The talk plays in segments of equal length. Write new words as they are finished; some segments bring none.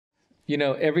You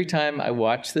know, every time I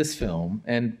watch this film,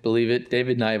 and believe it,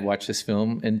 David and I have watched this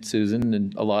film, and Susan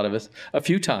and a lot of us, a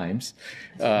few times,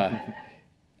 I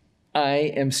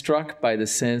am struck by the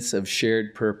sense of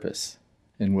shared purpose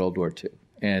in World War II.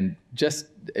 And just,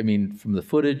 I mean, from the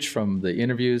footage, from the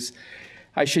interviews,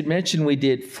 I should mention we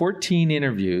did 14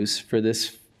 interviews for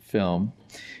this film.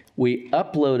 We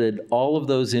uploaded all of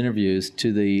those interviews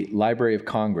to the Library of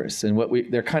Congress, and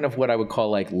they're kind of what I would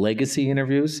call like legacy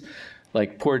interviews.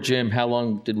 Like, poor Jim, how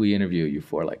long did we interview you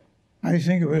for? Like, I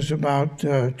think it was about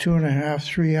 2.5,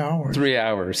 3 hours. 3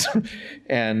 hours.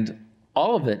 And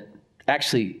all of it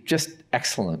actually just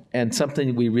excellent and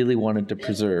something we really wanted to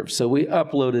preserve. So we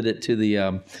uploaded it to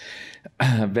the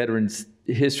Veterans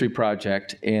History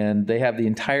Project, and they have the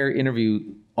entire interview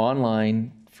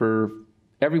online for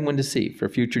everyone to see, for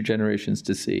future generations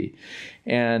to see.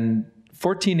 And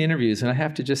 14 interviews, and I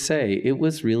have to just say, it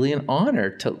was really an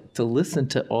honor to listen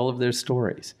to all of their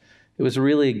stories. It was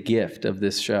really a gift of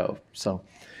this show. So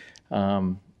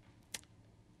I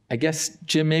guess,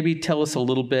 Jim, maybe tell us a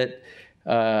little bit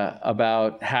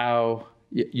about how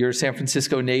you're a San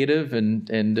Francisco native, and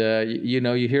you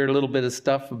know, you hear a little bit of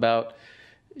stuff about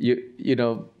you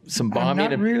know, some bombing. I'm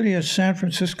not really a San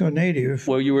Francisco native.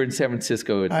 Well, you were in San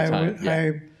Francisco at the time.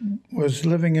 I was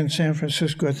living in San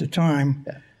Francisco at the time.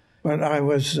 Yeah. But I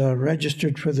was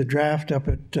registered for the draft up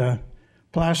at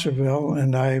Placerville,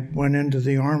 and I went into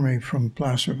the Army from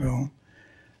Placerville.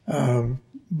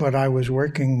 But I was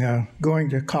working, going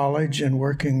to college and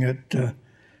working at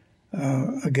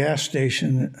a gas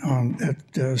station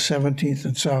at 17th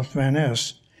and South Van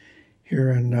Ness here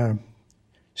in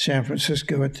San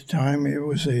Francisco at the time. It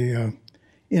was a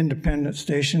independent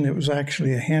station. It was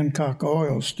actually a Hancock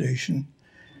oil station.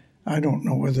 I don't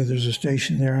know whether there's a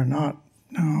station there or not.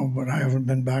 No, but I haven't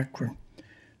been back for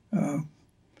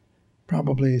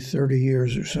probably 30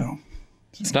 years or so.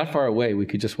 It's not far away. We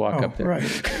could just walk up there.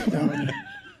 Right.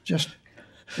 Just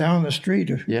down the street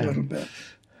a little bit.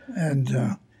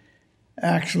 And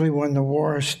actually, when the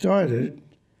war started,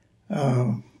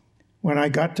 when I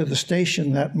got to the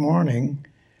station that morning,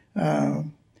 it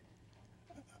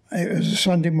was a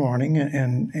Sunday morning,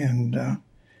 and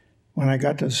when I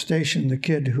got to the station, the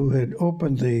kid who had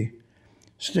opened the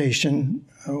station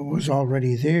was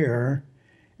already there,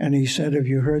 and he said, "Have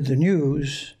you heard the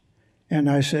news?" And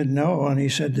I said, "No," and he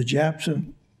said, "The Japs have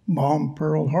bombed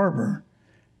Pearl Harbor."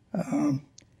 And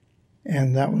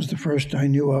that was the first I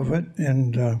knew of it,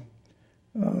 and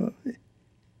then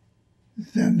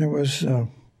there was a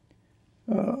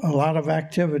lot of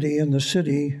activity in the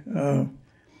city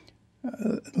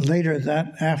later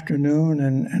that afternoon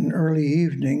and early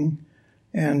evening,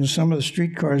 and some of the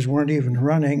streetcars weren't even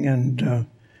running, and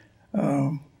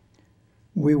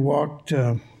we walked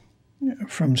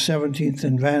from 17th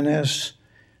and Van Ness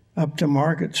up to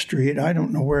Market Street. I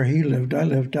don't know where he lived. I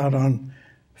lived out on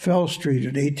Fell Street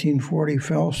at 1840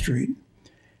 Fell Street,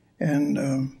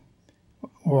 and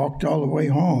walked all the way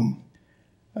home.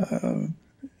 And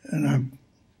I'm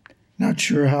not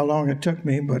sure how long it took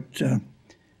me, but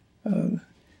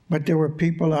there were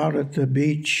people out at the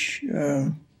beach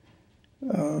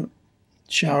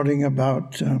shouting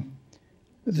about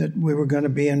that we were going to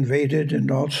be invaded,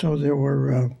 and also there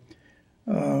were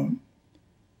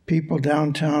people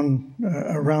downtown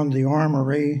around the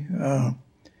Armory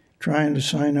trying to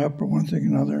sign up or one thing or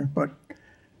another. But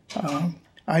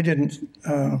I didn't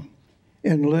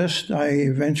enlist. I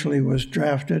eventually was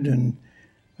drafted, and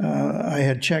I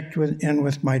had checked in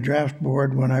with my draft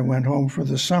board when I went home for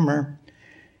the summer,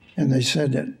 and they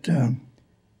said that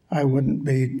I wouldn't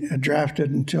be drafted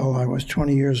until I was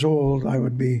 20 years old. I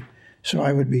would be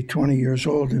 20 years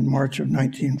old in March of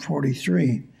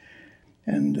 1943.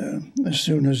 And as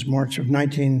soon as March of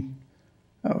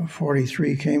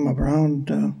 1943 came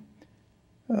around,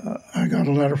 I got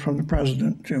a letter from the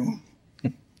president, too.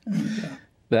 And,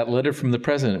 that letter from the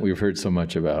president we've heard so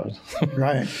much about.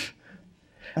 Right.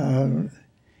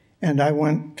 And I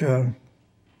went down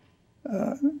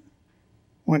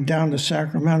to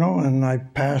Sacramento, and I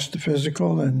passed the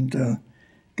physical and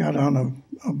got on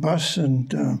a bus,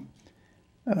 and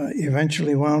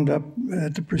eventually wound up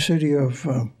at the Presidio of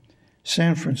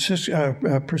San Francisco,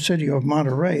 Presidio of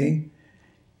Monterey,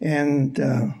 and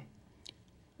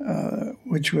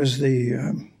which was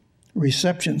the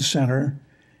reception center,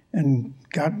 and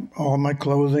got all my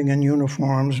clothing and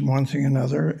uniforms, one thing and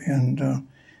another, and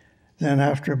then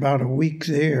after about a week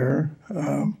there,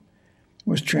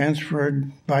 was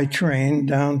transferred by train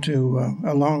down to,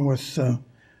 along with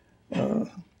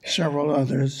several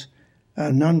others,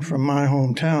 none from my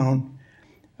hometown,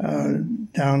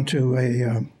 down to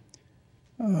a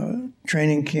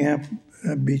training camp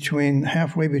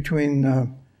halfway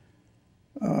between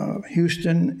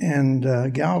Houston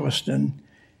and Galveston.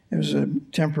 There was a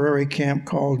temporary camp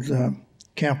called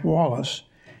Camp Wallace,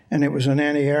 and it was an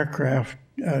anti-aircraft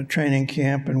training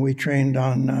camp, and we trained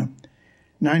on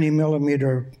 90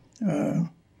 millimeter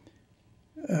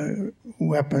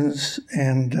weapons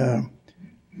and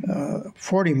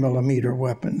 40 millimeter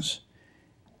weapons.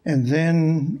 And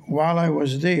then while I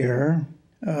was there,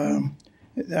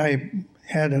 I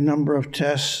had a number of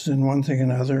tests and one thing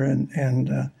and another,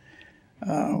 and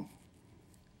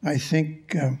I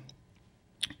think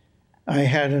I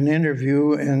had an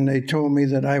interview, and they told me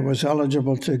that I was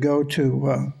eligible to go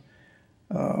to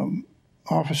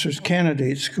officers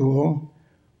candidate school,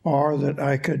 or that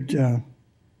I could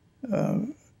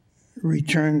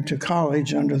return to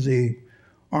college under the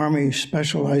Army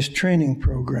Specialized Training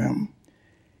Program.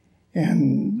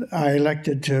 And I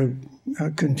elected to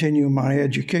continue my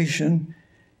education,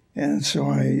 and so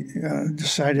I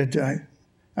decided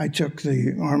I took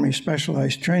the Army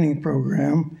Specialized Training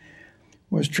Program,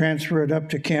 was transferred up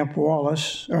to Camp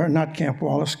Wallace, or not Camp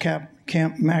Wallace,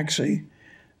 Camp Maxey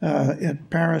at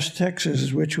Paris,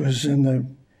 Texas, which was in the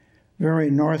very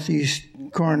northeast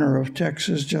corner of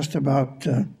Texas, just about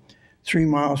 3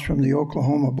 miles from the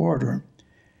Oklahoma border.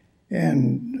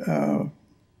 And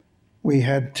we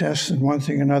had tests and one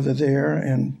thing and another there,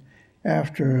 and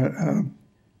after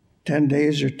 10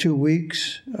 days or 2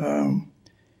 weeks,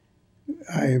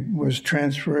 I was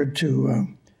transferred to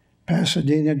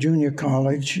Pasadena Junior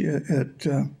College at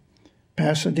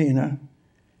Pasadena,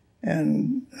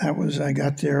 and I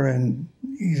got there in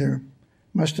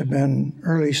must have been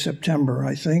early September,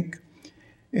 I think,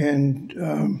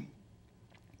 and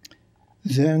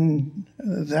then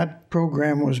that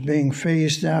program was being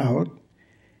phased out,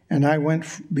 and I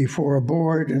went before a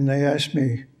board, and they asked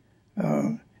me,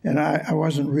 and I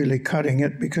wasn't really cutting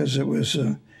it because it was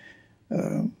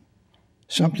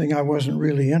something I wasn't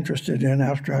really interested in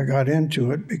after I got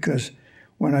into it, because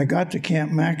when I got to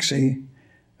Camp Maxey,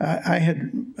 I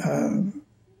had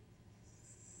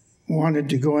wanted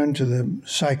to go into the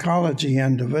psychology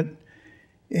end of it,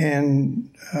 and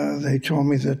they told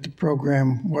me that the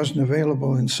program wasn't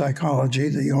available in psychology.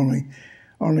 The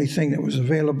only thing that was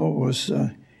available was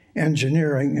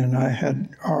engineering, and I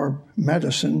had our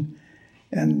medicine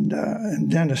and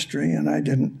dentistry, and I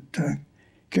didn't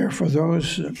care for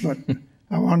those, but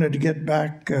I wanted to get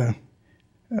back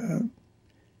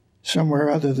somewhere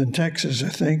other than Texas, I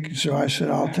think. So I said,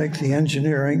 I'll take the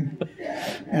engineering,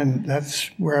 and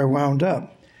that's where I wound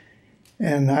up.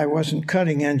 And I wasn't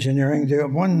cutting engineering. The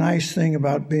one nice thing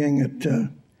about being at,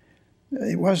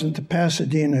 it wasn't the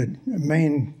Pasadena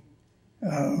main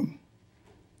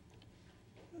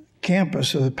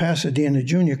campus of the Pasadena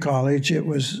Junior College. It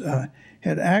was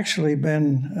had actually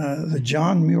been the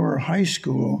John Muir High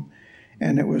School,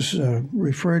 and it was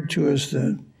referred to as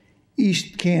the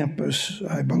East Campus,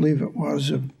 I believe it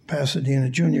was, of Pasadena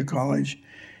Junior College.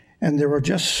 And there were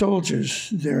just soldiers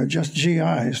there, just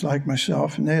GIs like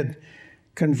myself, and they had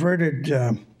converted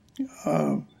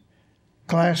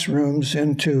classrooms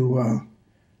into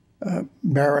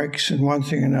barracks and one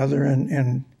thing and another,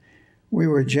 and we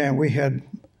were jammed. We had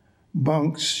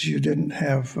bunks. You didn't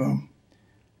have,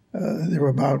 there were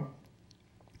about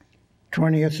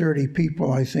 20 or 30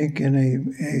 people, I think,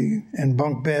 in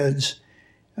bunk beds,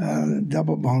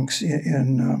 double bunks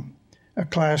in a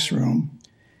classroom.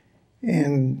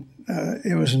 And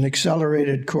it was an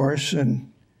accelerated course,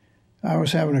 and I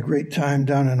was having a great time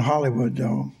down in Hollywood,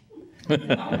 though. And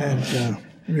the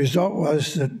result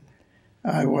was that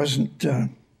I wasn't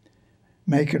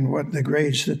making what the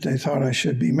grades that they thought I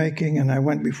should be making, and I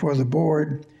went before the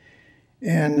board,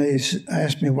 and they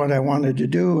asked me what I wanted to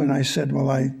do, and I said,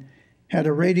 well, I had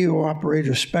a radio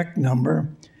operator spec number,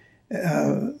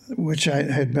 which I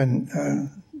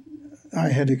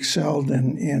had excelled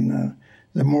in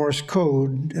the Morse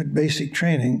code at basic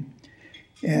training,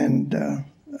 and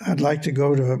I'd like to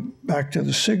go back to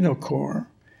the Signal Corps.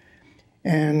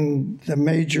 And the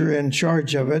major in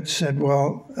charge of it said,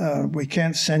 well, we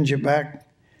can't send you back.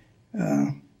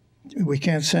 We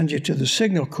can't send you to the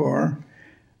Signal Corps.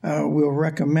 We'll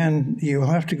recommend you'll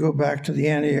have to go back to the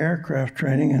anti-aircraft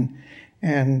training,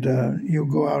 and you'll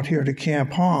go out here to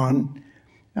Camp Hahn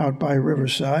out by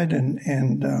Riverside,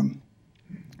 and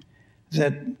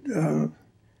that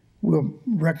we'll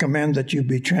recommend that you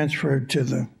be transferred to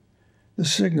the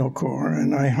Signal Corps.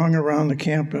 And I hung around the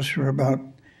campus for about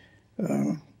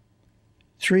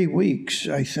 3 weeks,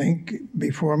 I think,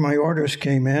 before my orders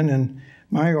came in, and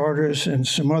my orders and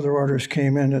some other orders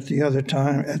came in at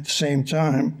the same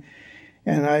time,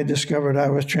 and I discovered I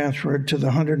was transferred to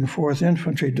the 104th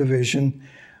Infantry Division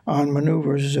on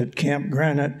maneuvers at Camp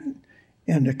Granite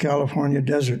in the California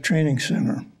Desert Training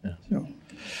Center. Yeah. So,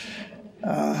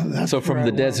 that's so from where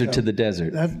the I desert wound to up. the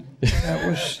desert. That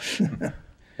was,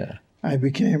 Yeah. I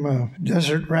became a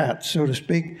desert rat, so to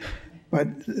speak.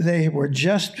 But they were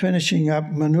just finishing up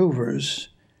maneuvers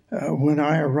when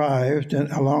I arrived,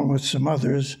 and, along with some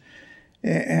others.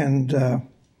 And a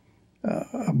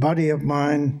buddy of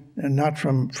mine, and not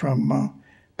from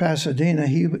Pasadena,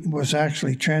 he was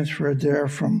actually transferred there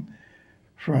from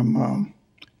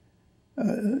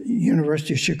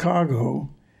University of Chicago,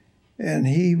 and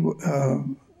he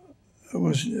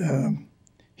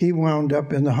wound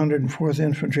up in the 104th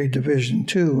Infantry Division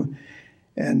II,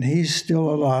 and he's still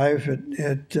alive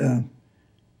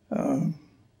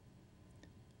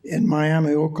in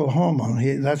Miami, Oklahoma.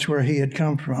 That's where he had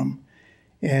come from,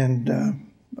 and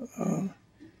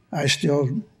I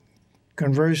still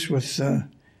converse with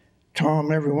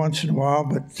Tom every once in a while,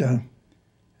 but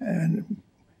and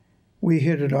we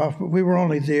hit it off. But we were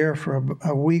only there for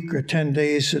a week or 10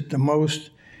 days at the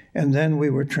most, and then we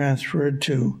were transferred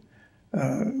to.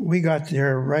 We got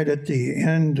there right at the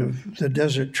end of the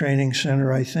Desert Training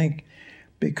Center, I think,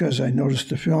 because I noticed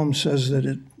the film says that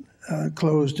it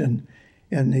closed in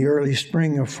the early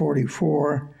spring of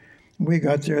 '44. We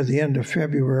got there at the end of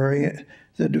February.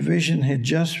 The division had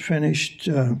just finished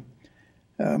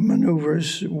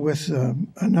maneuvers with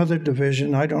another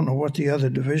division. I don't know what the other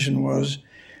division was.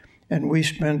 And we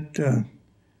spent the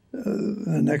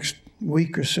next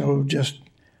week or so just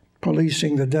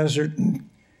policing the desert and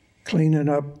cleaning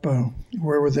up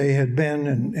where they had been.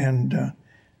 And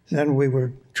then we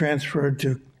were transferred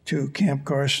to Camp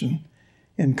Carson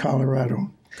in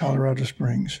Colorado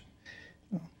Springs.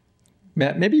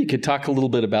 Matt, maybe you could talk a little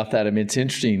bit about that. I mean, it's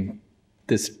interesting.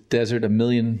 This desert, 1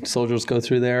 million soldiers go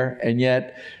through there, and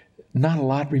yet not a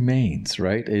lot remains,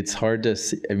 right? It's hard to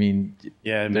see. I mean,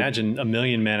 yeah, imagine 1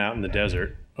 million men out in the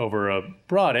desert over a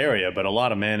broad area, but a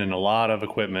lot of men and a lot of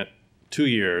equipment, 2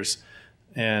 years.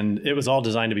 And it was all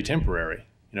designed to be temporary.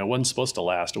 You know, it wasn't supposed to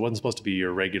last. It wasn't supposed to be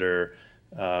your regular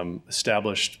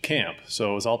established camp.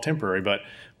 So it was all temporary. But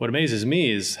what amazes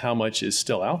me is how much is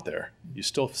still out there. You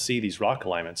still see these rock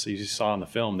alignments. As you saw in the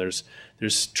film, there's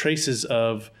traces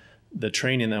of the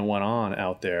training that went on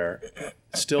out there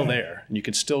still there. And you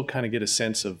can still kind of get a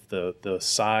sense of the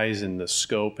size and the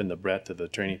scope and the breadth of the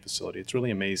training facility. It's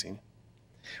really amazing.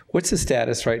 What's the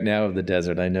status right now of the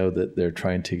desert? I know that they're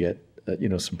trying to get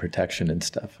some protection and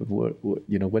stuff.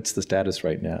 What's the status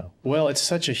right now? Well, it's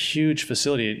such a huge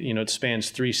facility. It spans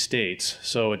 3 states,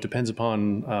 so it depends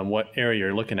upon what area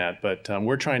you're looking at. But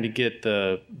we're trying to get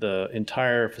the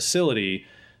entire facility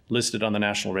listed on the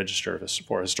National Register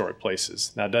for Historic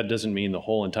Places. Now, that doesn't mean the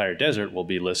whole entire desert will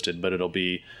be listed, but it'll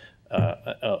be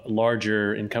a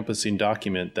larger encompassing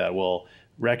document that will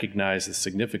recognize the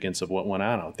significance of what went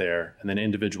on out there, and then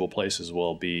individual places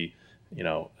will be,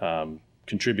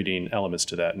 contributing elements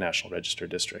to that National Register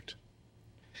district.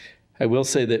 I will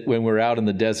say that when we're out in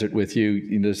the desert with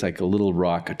you, there's like a little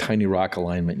rock, a tiny rock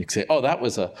alignment. You can say, oh, that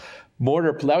was a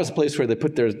mortar. That was a place where they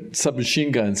put their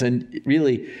submachine guns. And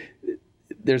really,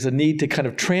 there's a need to kind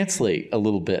of translate a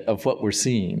little bit of what we're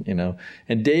seeing,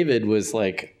 And David was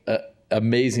like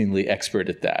amazingly expert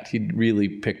at that. He really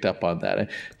picked up on that.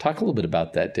 Talk a little bit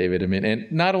about that, David. I mean,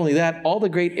 and not only that, all the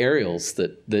great aerials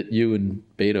that you and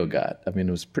Beto got. I mean,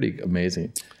 it was pretty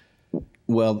amazing.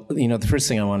 Well, the first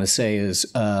thing I want to say is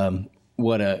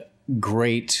what a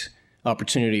great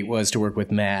opportunity it was to work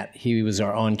with Matt. He was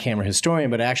our on-camera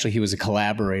historian, but actually he was a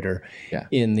collaborator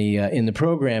in the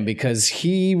program, because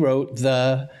he wrote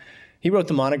the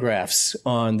monographs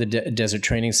on the Desert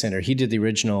Training Center. He did the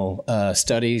original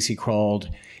studies. He crawled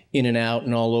in and out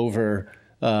and all over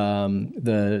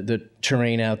the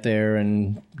terrain out there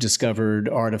and discovered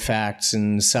artifacts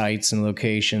and sites and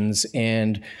locations,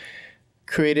 and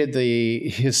created the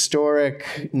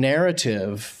historic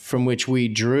narrative from which we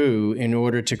drew in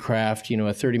order to craft, a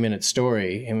 30-minute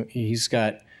story. And he's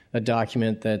got a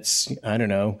document that's,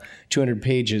 200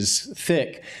 pages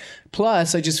thick.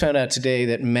 Plus, I just found out today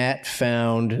that Matt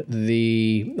found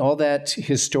all that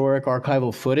historic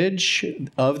archival footage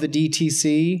of the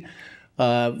DTC.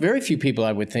 Very few people,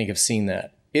 I would think, have seen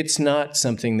that. It's not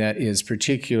something that is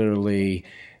particularly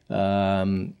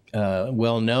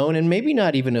well known, and maybe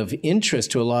not even of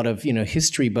interest to a lot of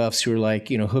history buffs who are like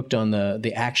hooked on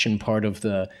the action part of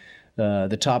the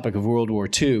topic of World War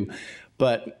II.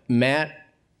 But Matt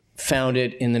found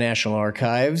it in the National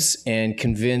Archives and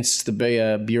convinced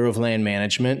the Bureau of Land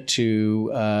Management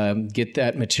to get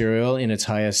that material in its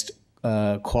highest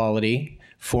quality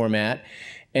format.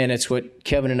 And it's what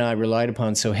Kevin and I relied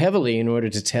upon so heavily in order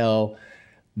to tell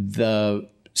the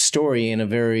story in a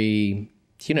very,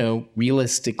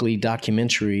 realistically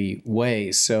documentary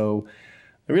way. So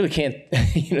I really can't,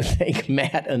 thank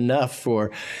Matt enough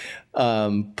for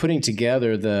putting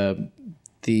together the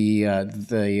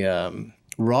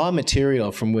raw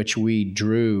material from which we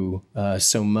drew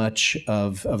so much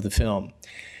of the film.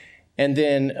 And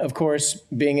then, of course,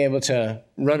 being able to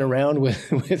run around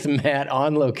with Matt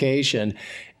on location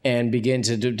and begin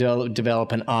to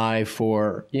develop an eye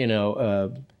for,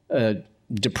 a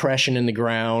depression in the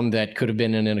ground that could have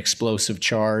been in an explosive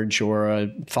charge or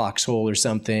a foxhole or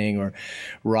something, or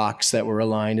rocks that were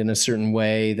aligned in a certain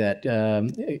way that,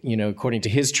 according to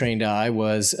his trained eye,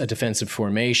 was a defensive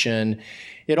formation.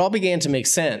 It all began to make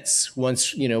sense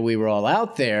once, we were all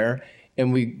out there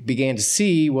and we began to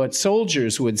see what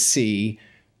soldiers would see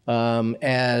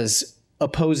as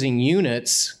opposing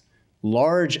units,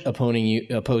 large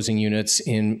opposing units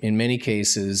in many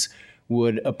cases,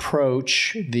 would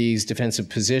approach these defensive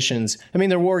positions. I mean,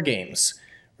 they're war games,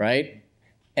 right?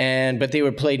 But they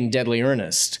were played in deadly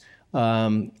earnest.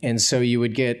 And so you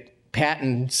would get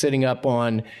Patton sitting up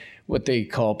on what they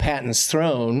call Patton's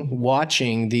throne,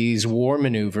 watching these war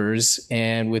maneuvers,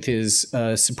 and with his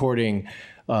supporting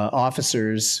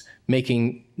officers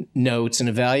making notes and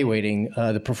evaluating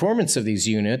the performance of these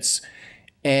units.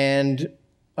 And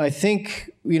I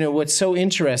think, what's so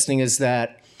interesting is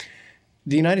that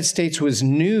the United States was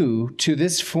new to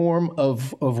this form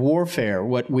of warfare,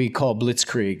 what we call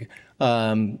blitzkrieg.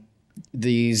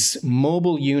 These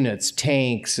mobile units,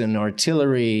 tanks and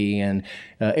artillery and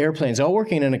airplanes, all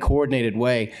working in a coordinated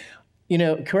way.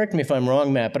 Correct me if I'm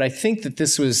wrong, Matt, but I think that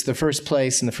this was the first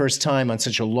place and the first time on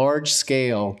such a large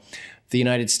scale the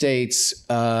United States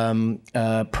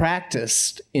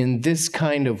practiced in this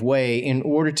kind of way in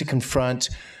order to confront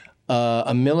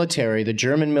a military, the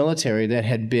German military, that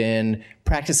had been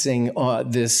practicing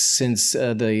this since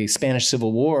the Spanish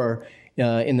Civil War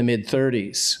in the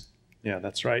mid-30s. Yeah,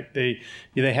 that's right. They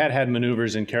had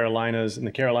maneuvers in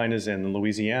the Carolinas and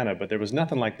Louisiana, but there was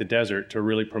nothing like the desert to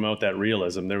really promote that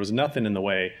realism. There was nothing in the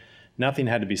way. Nothing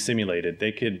had to be simulated.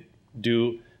 They could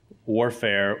do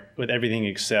warfare with everything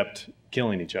except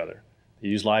killing each other. They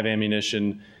used live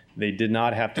ammunition. They did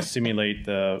not have to simulate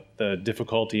the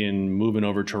difficulty in moving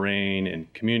over terrain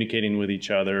and communicating with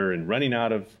each other and running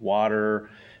out of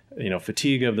water,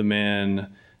 fatigue of the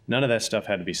men. None of that stuff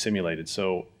had to be simulated.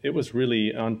 So it was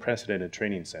really an unprecedented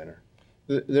training center.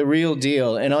 The real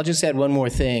deal. And I'll just add one more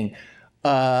thing.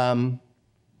 It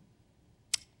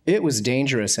was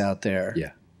dangerous out there.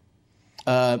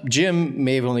 Yeah. Jim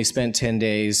may have only spent 10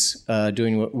 days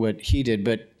doing what he did,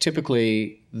 but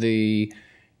typically the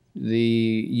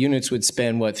units would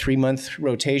spend, 3-month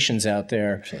rotations out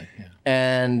there. Actually, yeah.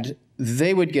 And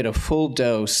they would get a full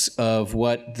dose of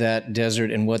what that desert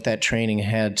and what that training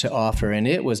had to offer, and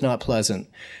it was not pleasant.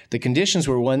 The conditions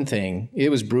were one thing. It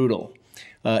was brutal.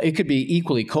 It could be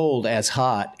equally cold as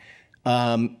hot.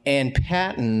 And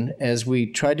Patton, as we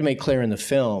tried to make clear in the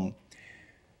film,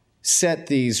 set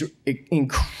these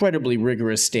incredibly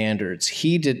rigorous standards.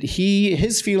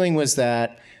 His feeling was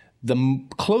that the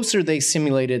closer they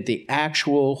simulated the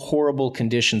actual horrible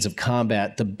conditions of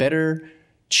combat, the better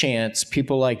chance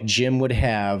people like Jim would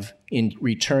have in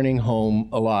returning home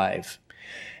alive.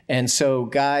 And so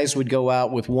guys would go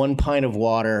out with 1 pint of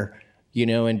water,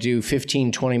 and do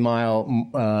 15,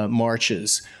 20-mile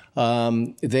marches.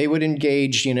 They would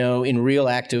engage, in real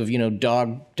active,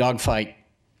 dogfight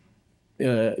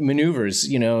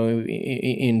maneuvers,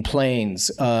 in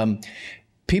planes.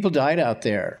 People died out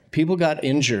there. People got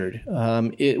injured.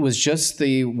 It was just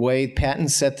the way Patton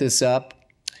set this up.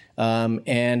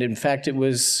 And in fact, it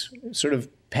was sort of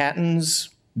Patton's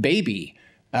baby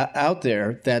out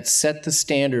there that set the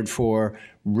standard for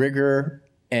rigor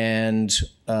and,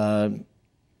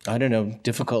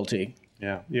 difficulty.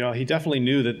 Yeah. He definitely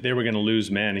knew that they were going to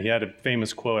lose men. He had a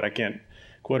famous quote. I can't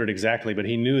quote it exactly, but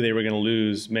he knew they were going to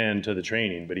lose men to the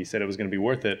training, but he said it was going to be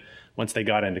worth it once they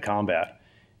got into combat.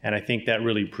 And I think that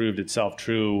really proved itself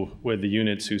true with the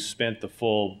units who spent the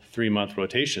full 3-month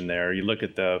rotation there. You look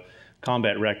at the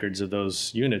combat records of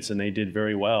those units, and they did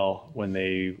very well when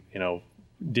they,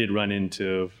 did run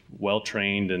into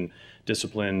well-trained and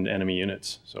disciplined enemy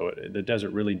units. So the desert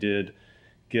really did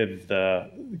give the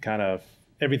kind of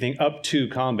everything up to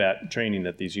combat training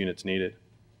that these units needed.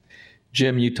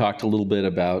 Jim, you talked a little bit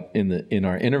about in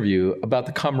our interview about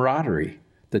the camaraderie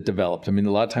that developed. I mean,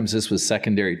 a lot of times this was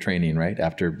secondary training, right,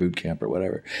 after boot camp or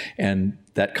whatever, and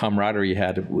that camaraderie you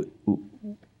had,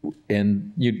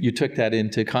 and you took that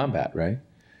into combat, right?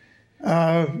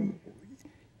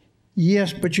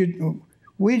 Yes, but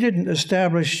we didn't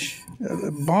establish.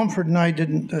 Bomford and I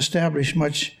didn't establish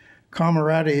much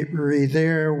camaraderie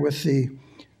there with the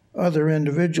other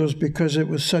individuals because it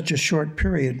was such a short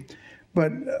period.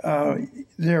 But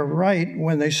they're right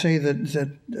when they say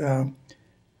that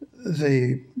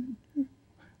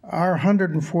our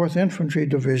 104th Infantry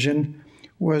Division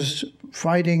was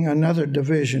fighting another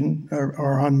division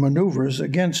or on maneuvers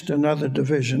against another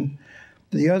division.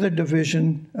 The other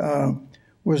division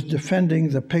was defending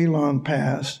the Pelon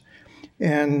Pass,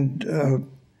 and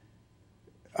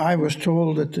I was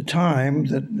told at the time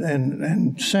that,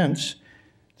 and since,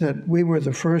 that we were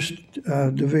the first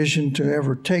division to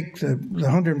ever take the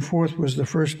 104th was the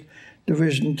first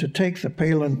division to take the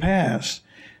Pelon Pass.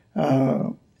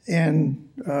 And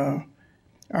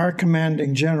our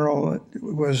commanding general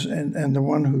was, and the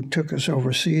one who took us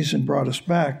overseas and brought us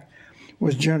back,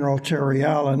 was General Terry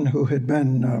Allen, who had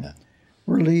been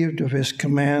relieved of his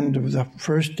command of the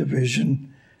 1st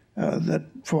Division that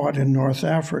fought in North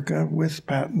Africa with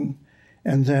Patton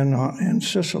and then in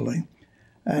Sicily.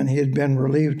 And he had been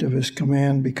relieved of his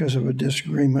command because of a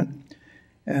disagreement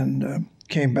and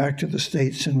came back to the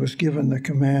States and was given the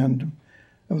command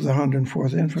of the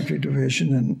 104th Infantry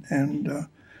Division. And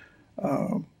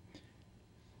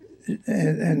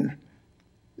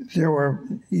there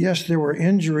were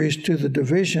injuries to the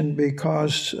division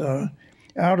because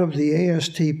out of the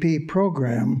ASTP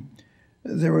program,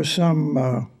 there was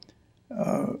some,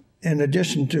 in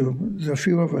addition to the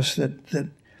few of us that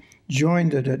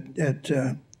joined it at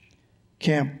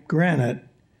Camp Granite,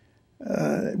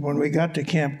 when we got to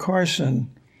Camp Carson,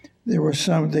 there were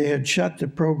some, they had shut the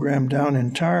program down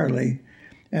entirely,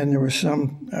 and there were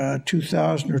some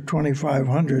 2,000 or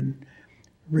 2,500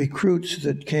 recruits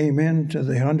that came into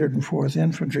the 104th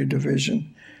Infantry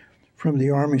Division from the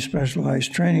Army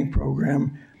Specialized Training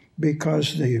Program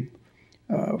because the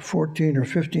 14 or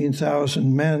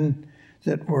 15,000 men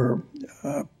that were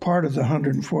part of the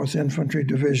 104th Infantry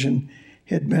Division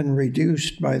had been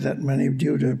reduced by that many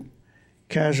due to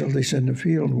casualties in the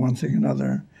field, one thing or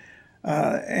another.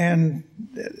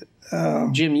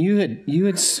 Jim, you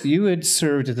had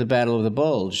served at the Battle of the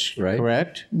Bulge, right?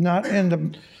 Correct? Not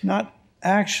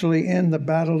actually in the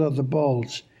Battle of the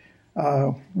Bulge.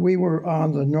 We were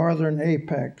on the northern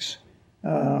apex,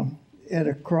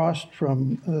 across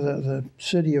from the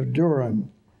city of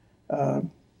Durham,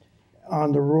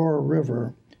 on the Roar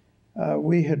River.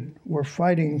 Were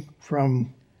fighting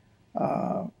from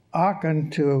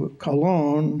Aachen to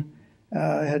Cologne.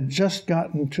 Had just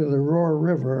gotten to the Roar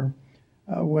River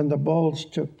when the Bulge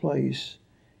took place,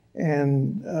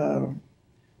 and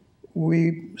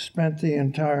we spent the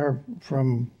entire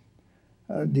from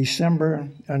December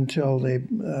until they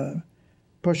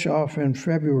push off in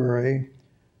February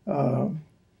on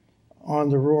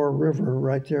the Roar River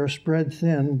right there, spread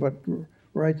thin, but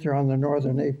right there on the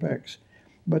northern apex.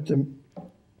 But the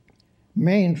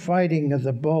main fighting of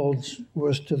the Bulge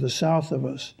was to the south of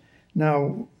us.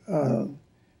 Now,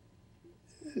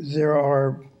 there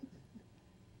are,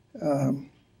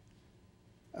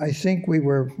 I think we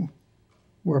were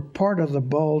part of the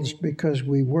Bulge because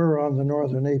we were on the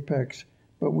northern apex,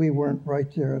 but we weren't right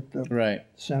there at the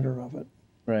center of it.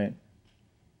 Right.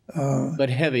 But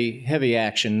heavy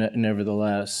action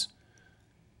nevertheless.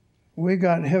 We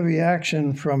got heavy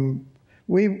action from,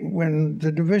 when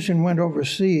the division went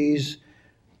overseas,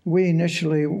 we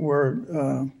initially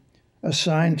were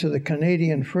assigned to the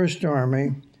Canadian First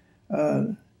Army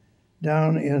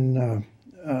down in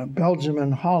Belgium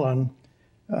and Holland,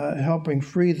 helping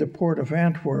free the port of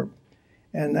Antwerp.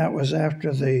 And that was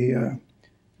after the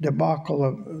debacle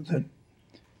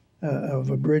of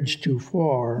a bridge too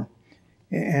far.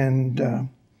 And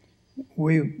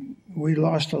we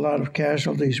lost a lot of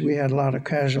casualties. We had a lot of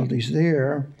casualties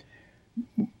there.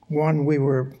 One,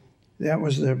 that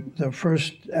was the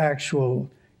first actual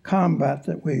combat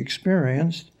that we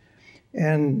experienced.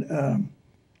 And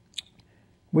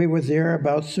we were there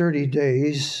about 30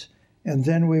 days, and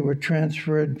then we were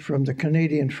transferred from the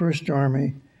Canadian First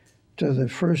Army to the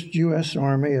 1st U.S.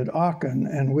 Army at Aachen,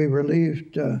 and we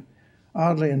relieved,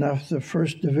 oddly enough, the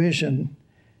 1st Division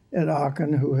at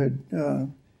Aachen, who had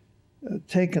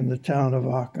taken the town of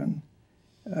Aachen,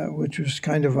 which was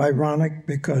kind of ironic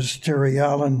because Terry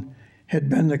Allen had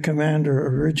been the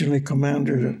originally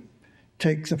commander to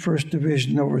take the 1st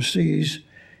Division overseas,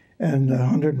 and the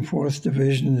 104th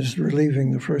Division is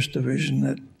relieving the 1st Division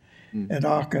at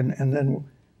Aachen. And then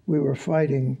we were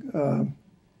fighting,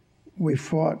 we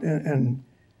fought, and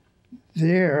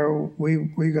there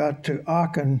we got to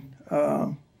Aachen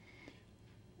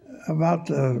about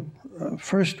the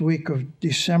first week of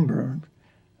December,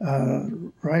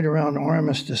 right around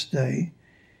Armistice Day.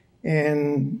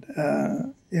 And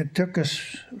it took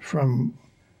us from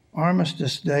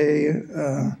Armistice Day,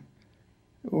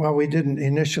 well, we didn't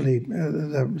initially,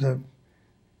 the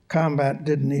combat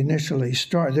didn't initially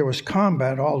start. There was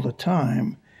combat all the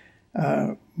time,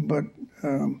 but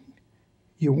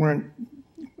you weren't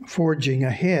forging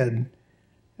ahead,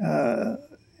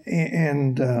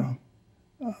 and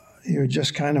you were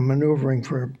just kind of maneuvering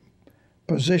for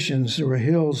positions. There were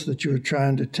hills that you were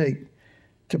trying to take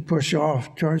to push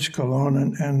off towards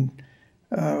Cologne, and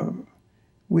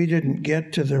we didn't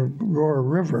get to the Roar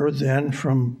River then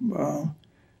from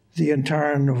the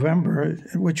entire November,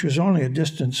 which was only a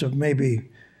distance of maybe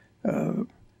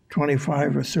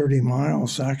 25 or 30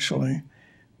 miles, actually.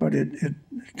 But it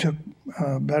took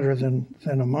better than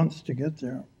a month to get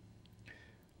there.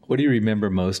 What do you remember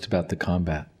most about the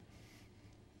combat?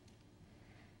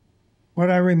 What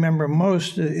I remember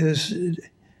most is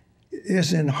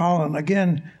in Holland.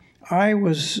 Again, I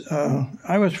was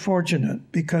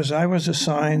fortunate because I was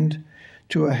assigned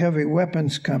to a heavy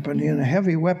weapons company, and a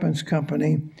heavy weapons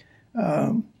company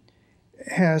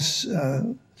has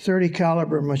 30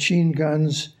 caliber machine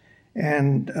guns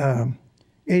and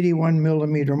 81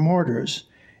 millimeter mortars.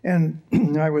 And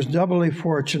I was doubly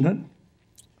fortunate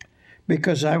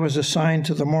because I was assigned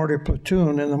to the mortar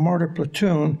platoon. And the mortar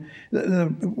platoon,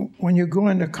 when you go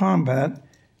into combat,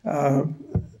 the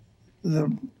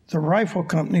rifle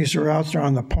companies are out there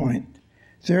on the point.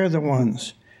 They're the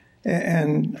ones.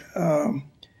 And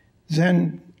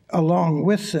then along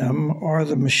with them are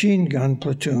the machine gun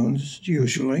platoons,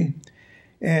 usually.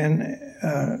 And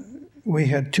we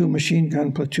had 2 machine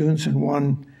gun platoons and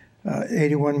 1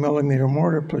 81 millimeter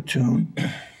mortar platoon.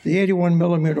 The 81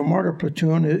 millimeter mortar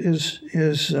platoon is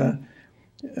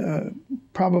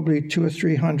probably 200 or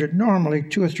 300, normally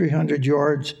 200 or 300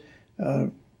 yards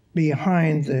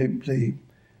behind the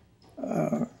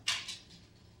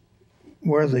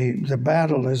where the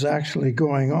battle is actually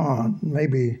going on,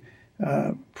 maybe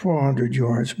 400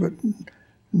 yards, but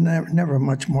never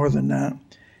much more than that.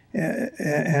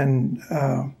 And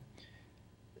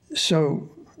so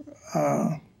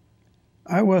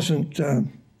I wasn't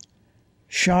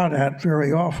shot at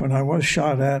very often. I was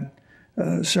shot at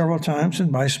several times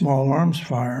and by small arms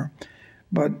fire,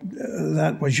 but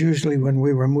that was usually when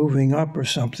we were moving up or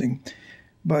something.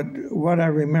 But what I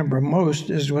remember most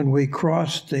is when we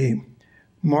crossed the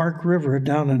Mark River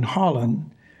down in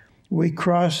Holland. We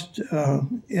crossed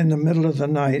in the middle of the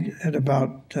night at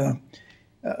about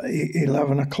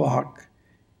 11 o'clock,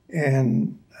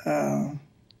 and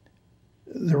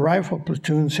the rifle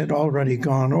platoons had already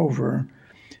gone over.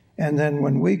 And then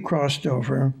when we crossed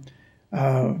over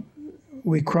a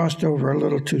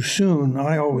little too soon,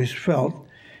 I always felt,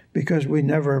 because we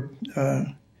never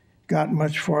got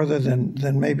much farther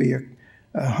than maybe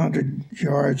 100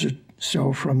 yards or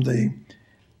so from the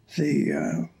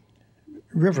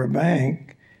river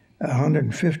bank,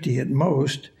 150 at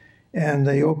most, and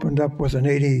they opened up with an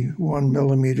 81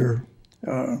 millimeter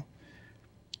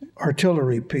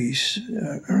artillery piece,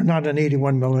 or not an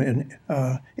 81 millimeter,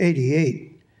 88.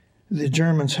 The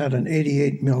Germans had an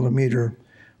 88 millimeter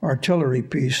artillery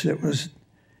piece that was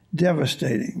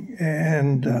devastating,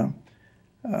 and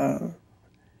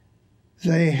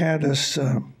they had us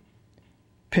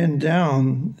pinned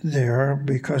down there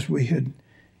because we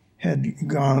had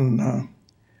gone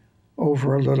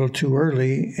over a little too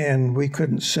early, and we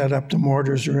couldn't set up the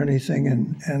mortars or anything,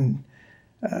 and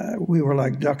we were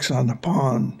like ducks on the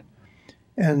pond.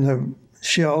 And the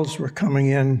shells were coming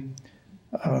in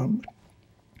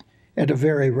at a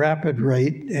very rapid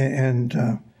rate,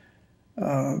 and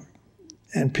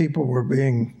people were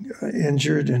being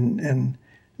injured, and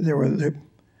there were the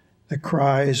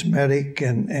cries, medic,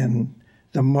 and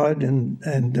the mud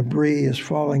and debris is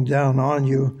falling down on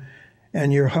you,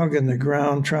 and you're hugging the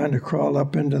ground trying to crawl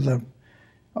up into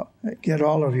get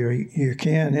all of you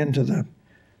can into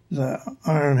the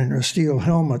iron or steel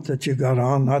helmet that you got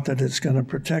on. Not that it's going to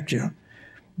protect you,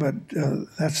 but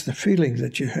that's the feeling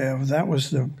that you have. That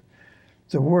was the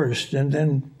worst. And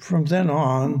then from then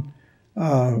on,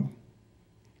 I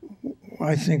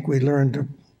think we learned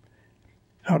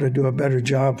how to do a better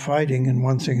job fighting in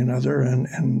one thing and another.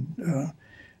 And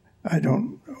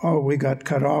we got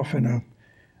cut off in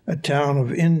a town of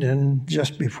Indon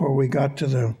just before we got to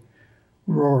the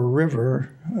Roar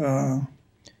River,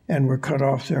 and were cut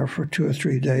off there for 2 or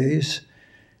 3 days,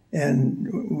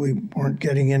 and we weren't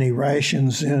getting any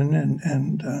rations in,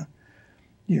 and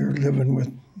you're living with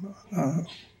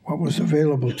what was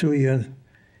available to you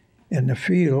in the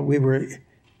field.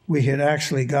 We had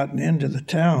actually gotten into the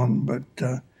town, but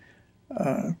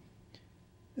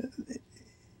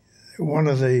one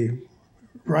of the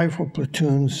rifle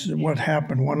platoons, what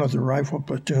happened, one of the rifle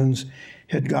platoons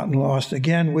had gotten lost.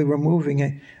 Again, we were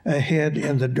moving ahead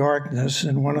in the darkness,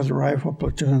 and one of the rifle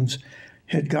platoons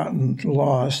had gotten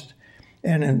lost.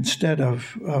 And instead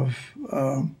of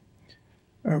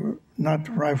not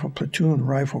the rifle platoon,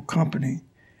 rifle company,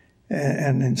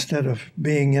 and instead of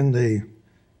being in the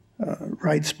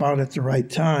right spot at the right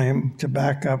time to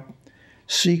back up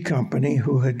C Company,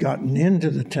 who had gotten into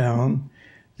the town,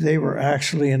 they were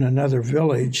actually in another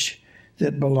village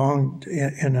that belonged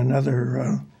in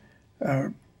another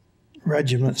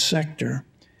regiment sector.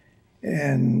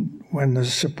 And when the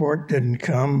support didn't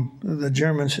come, the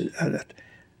Germans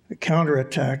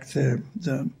counterattacked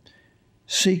the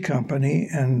C Company,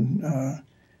 and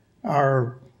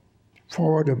our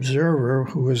forward observer,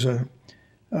 who was at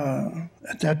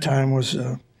that time was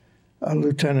a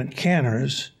Lieutenant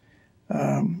Canners,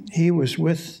 he was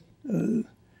with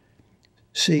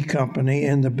C Company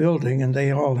in the building, and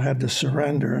they all had to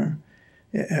surrender,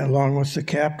 along with the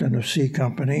captain of C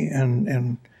Company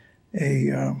and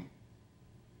a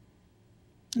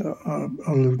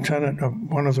lieutenant of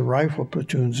one of the rifle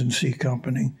platoons in C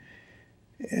Company.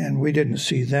 And we didn't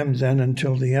see them then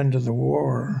until the end of the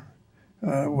war,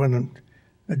 when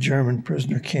a German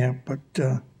prisoner camp. But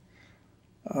the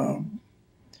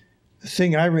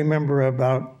thing I remember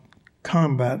about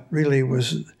combat really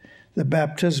was the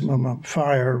baptism of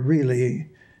fire, really.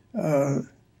 A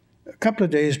couple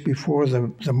of days before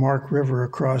the Mark River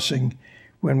crossing,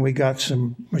 when we got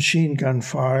some machine gun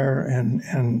fire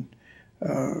and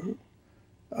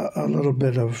a little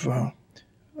bit of,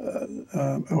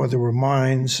 there were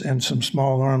mines and some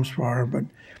small arms fire, but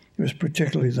it was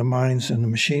particularly the mines and the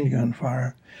machine gun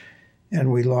fire.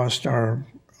 And we lost our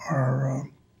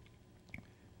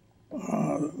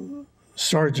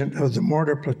sergeant of the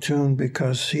mortar platoon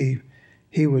because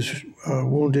he was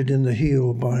wounded in the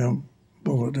heel by a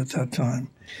bullet at that time.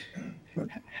 But,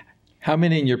 how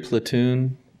many in your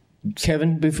platoon?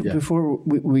 Kevin, before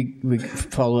we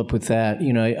follow up with that,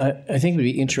 I think it would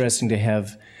be interesting to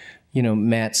have,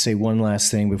 Matt say one last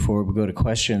thing before we go to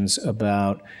questions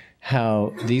about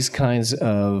how these kinds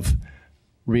of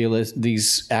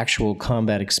these actual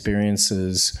combat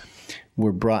experiences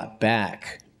were brought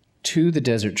back to the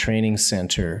Desert Training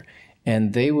Center,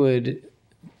 and they would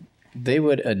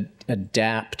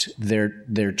adapt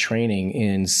their training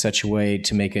in such a way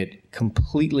to make it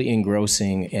completely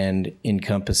engrossing and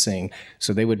encompassing.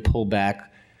 So they would pull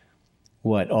back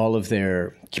all of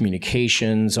their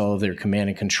communications, all of their command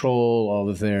and control, all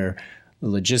of their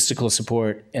logistical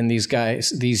support, and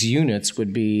these units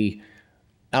would be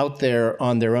out there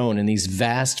on their own in these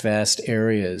vast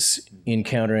areas,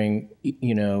 encountering,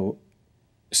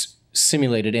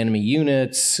 simulated enemy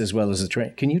units as well as the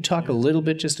terrain. Can you talk a little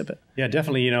bit just about? Yeah,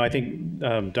 definitely. I think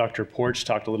Dr. Porch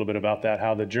talked a little bit about that,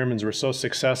 how the Germans were so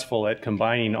successful at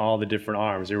combining all the different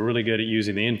arms. They were really good at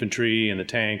using the infantry and the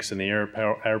tanks and the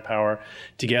air power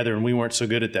together, and we weren't so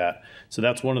good at that. So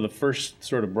that's one of the first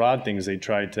sort of broad things they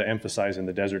tried to emphasize in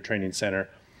the Desert Training Center.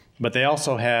 But they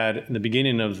also had, in the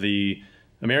beginning of the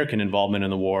American involvement in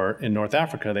the war in North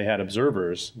Africa, they had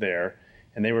observers there,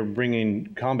 and they were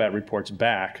bringing combat reports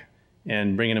back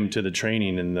and bringing them to the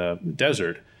training in the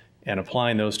desert and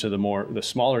applying those to the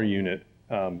smaller unit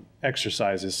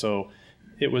exercises. So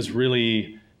it was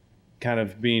really kind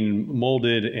of being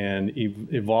molded and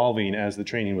evolving as the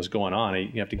training was going on.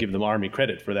 You have to give the Army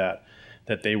credit for that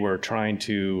they were trying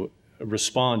to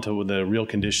respond to the real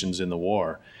conditions in the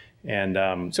war. And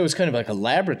so it's kind of like a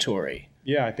laboratory.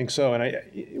 Yeah, I think so. And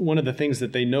one of the things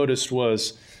that they noticed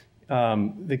was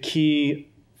the key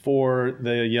for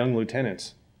the young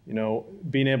lieutenants,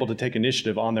 being able to take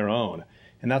initiative on their own.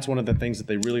 And that's one of the things that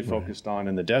they really focused on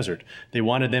in the desert. They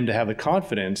wanted them to have the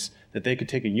confidence that they could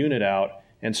take a unit out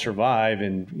and survive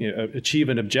and achieve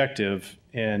an objective.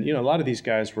 And, a lot of these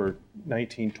guys were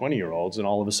 19, 20-year-olds and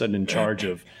all of a sudden in charge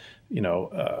of,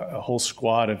 a whole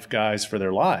squad of guys for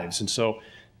their lives. And so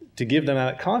to give them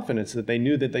that confidence that they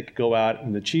knew that they could go out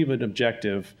and achieve an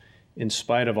objective in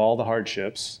spite of all the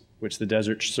hardships, which the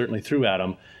desert certainly threw at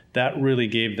them, that really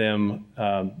gave them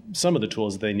some of the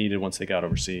tools that they needed once they got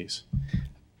overseas.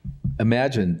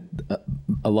 Imagine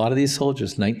a lot of these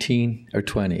soldiers, 19 or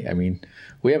 20. I mean,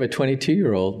 we have a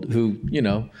 22-year-old who,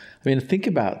 think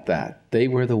about that. They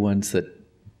were the ones that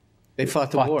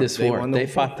fought this war. They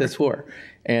fought this war,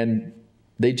 and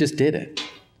they just did it.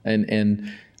 And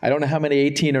I don't know how many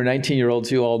 18 or 19-year-olds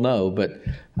you all know, but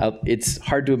it's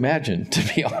hard to imagine,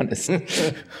 to be honest,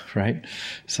 right?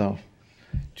 So.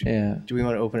 Yeah. Do we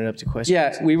want to open it up to questions?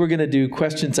 Yeah, we were going to do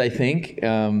questions, I think.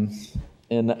 And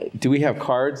do we have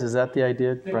cards? Is that the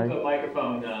idea, Brian? We'll put a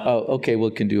microphone. Oh, okay.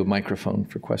 We can do a microphone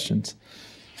for questions.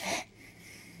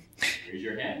 Raise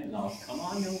your hand and I'll come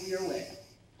on over your way.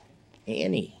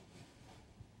 Annie.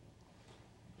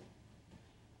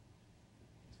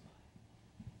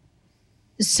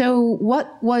 So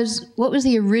what was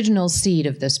the original seed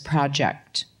of this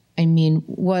project? I mean,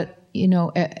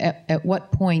 at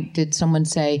what point did someone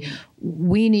say,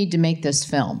 we need to make this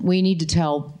film? We need to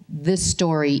tell this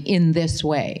story in this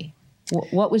way?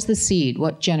 What was the seed?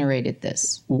 What generated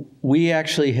this? We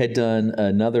actually had done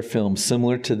another film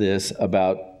similar to this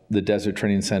about the Desert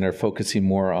Training Center, focusing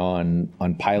more on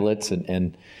pilots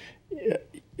and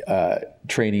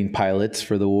training pilots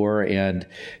for the war. And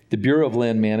the Bureau of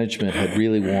Land Management had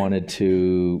really wanted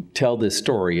to tell this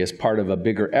story as part of a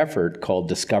bigger effort called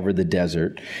Discover the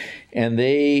Desert. And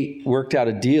they worked out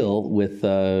a deal with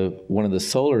one of the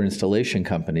solar installation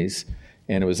companies.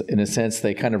 And it was, in a sense,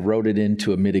 they kind of wrote it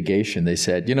into a mitigation. They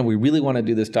said, we really want to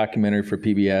do this documentary for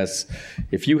PBS.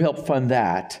 If you help fund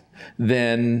that,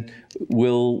 then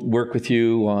we'll work with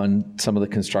you on some of the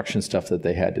construction stuff that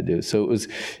they had to do. So it was,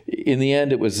 in the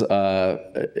end, it was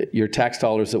your tax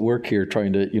dollars at work here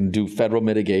trying to do federal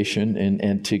mitigation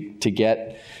and to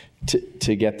get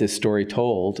this story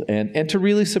told and to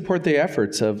really support the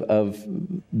efforts of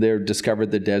their Discover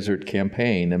the Desert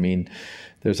campaign. I mean,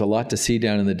 there's a lot to see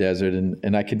down in the desert,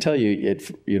 and I can tell you,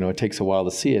 it takes a while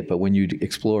to see it, but when you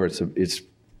explore, it's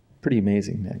pretty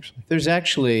amazing, actually. There's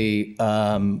actually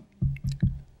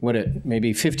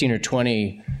maybe 15 or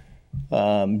 20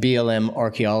 BLM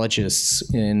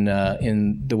archaeologists in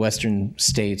the western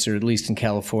states, or at least in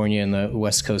California and the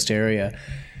West Coast area,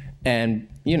 and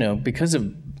because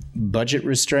of budget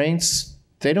restraints,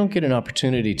 they don't get an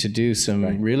opportunity to do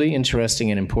some really interesting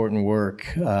and important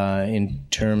work in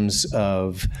terms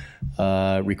of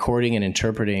recording and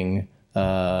interpreting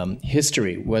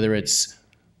history, whether it's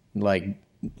like,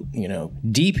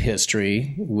 deep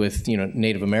history with,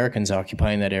 Native Americans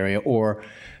occupying that area, or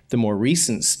the more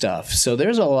recent stuff. So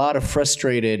there's a lot of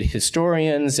frustrated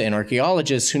historians and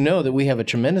archaeologists who know that we have a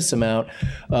tremendous amount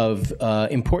of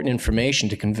important information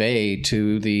to convey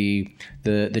to the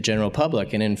general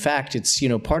public. And in fact, it's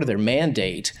part of their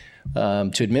mandate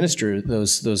to administer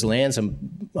those lands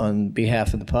on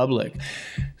behalf of the public.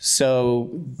 So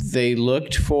they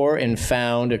looked for and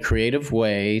found a creative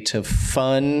way to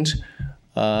fund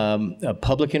a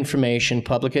public information,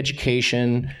 public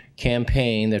education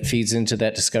campaign that feeds into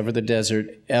that Discover the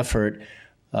Desert effort.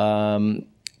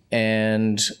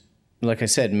 And like I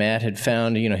said, Matt had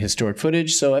found, historic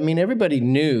footage. So, everybody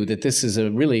knew that this is a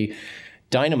really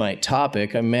dynamite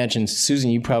topic. I imagine,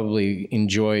 Susan, you probably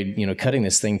enjoyed, cutting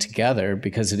this thing together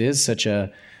because it is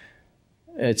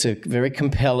it's a very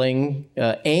compelling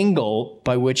angle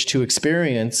by which to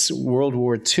experience World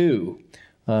War II,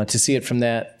 to see it from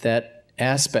that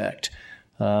aspect.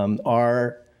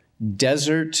 Our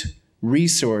desert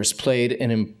resource played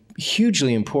a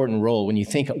hugely important role. When you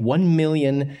think 1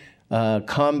 million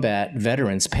combat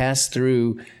veterans passed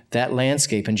through that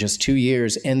landscape in just 2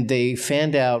 years, and they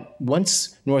fanned out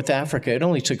once North Africa, it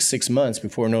only took 6 months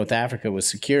before North Africa was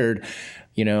secured,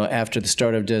 after the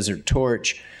start of Desert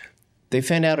Torch. They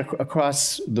fanned out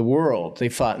across the world. They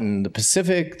fought in the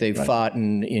Pacific, they fought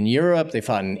in Europe, they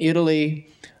fought in Italy,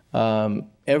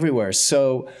 everywhere.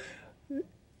 So,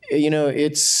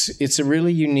 it's a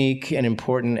really unique and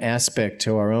important aspect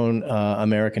to our own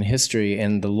American history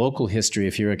and the local history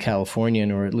if you're a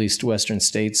Californian or at least Western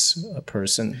States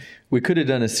person. We could have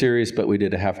done a series, but we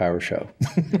did a half-hour show.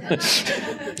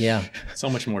 Yeah. So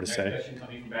much more to say. Question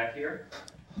coming from back here.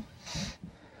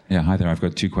 Yeah, hi there. I've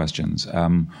got two questions.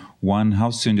 One,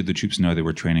 how soon did the troops know they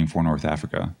were training for North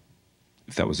Africa,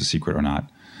 if that was a secret or not?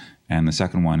 And the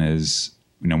second one is,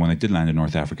 when they did land in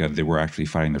North Africa, they were actually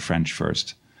fighting the French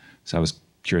first. So I was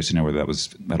curious to know whether that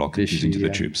was at all confusing to the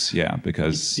troops. Yeah,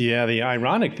 because... Yeah, the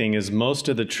ironic thing is most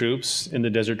of the troops in the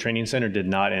Desert Training Center did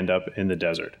not end up in the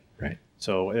desert. Right.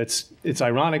 So it's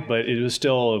ironic, but it was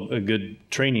still a good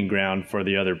training ground for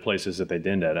the other places that they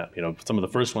did end up. Some of the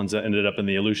first ones that ended up in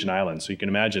the Aleutian Islands. So you can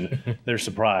imagine their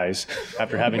surprise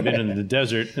after having been in the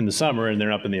desert in the summer and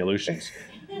they're up in the Aleutians.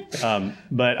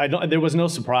 But there was no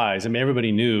surprise.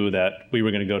 Everybody knew that we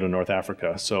were going to go to North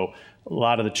Africa. So a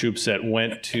lot of the troops that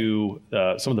went to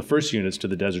some of the first units to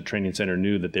the Desert Training Center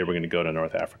knew that they were going to go to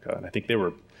North Africa. And I think a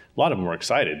lot of them were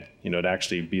excited, to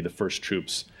actually be the first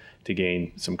troops to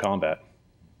gain some combat.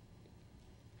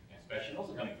 Question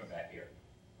also coming from back here.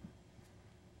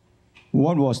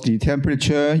 What was the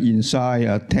temperature inside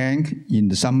a tank in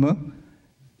the summer?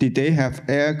 Did they have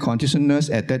air conditioners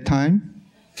at that time?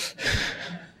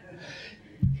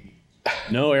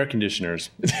 No air conditioners.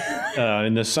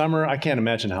 In the summer, I can't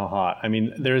imagine how hot.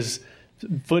 There's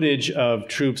footage of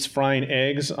troops frying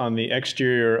eggs on the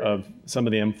exterior of some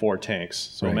of the M4 tanks.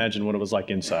 So imagine what it was like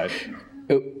inside.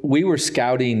 We were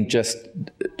scouting just,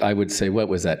 I would say, what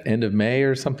was that, end of May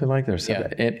or something like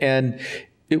that? And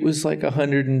it was like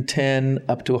 110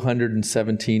 up to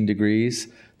 117 degrees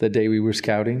the day we were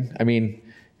scouting. I mean,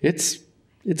 it's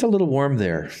a little warm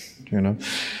there, you know.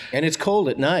 And it's cold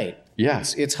at night. Yeah.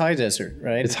 It's high desert,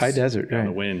 right? It's high desert, right.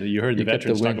 The wind. You heard the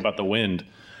veterans talk about the wind.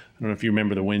 I don't know if you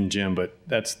remember the wind, Jim, but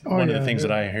that's one of the things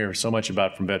that I hear so much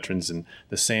about from veterans, and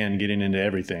the sand getting into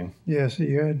everything. Yes,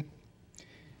 you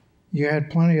had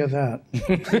plenty of that.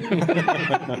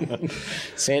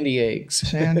 Sandy eggs.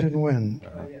 Sand and wind.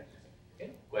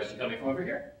 Question coming from over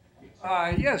here.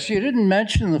 Yes, you didn't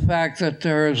mention the fact that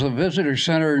there is a visitor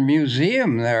center and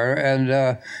museum there,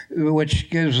 and which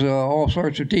gives all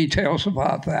sorts of details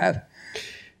about that.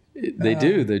 They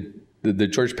do. The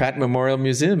George Patton Memorial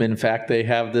Museum, in fact, they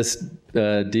have this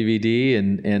DVD,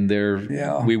 and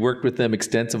we worked with them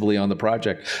extensively on the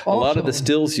project. A lot of the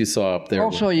stills you saw up there.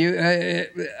 Also,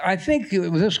 I think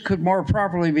this could more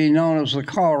properly be known as the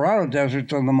Colorado Desert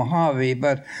than the Mojave,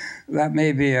 but that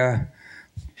may be a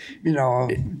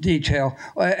detail.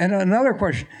 And another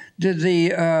question: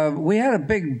 we had a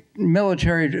big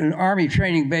military Army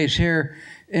training base here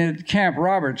in Camp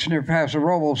Roberts near Paso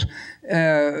Robles,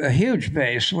 a huge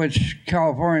base, which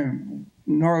Northern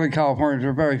Californians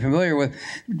are very familiar with.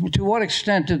 To what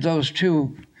extent did those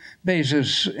two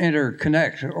bases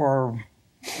interconnect or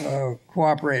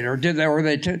cooperate, or were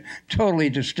they totally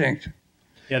distinct?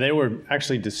 Yeah, they were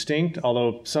actually distinct,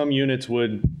 although some units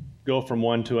would go from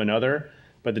one to another.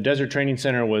 But the Desert Training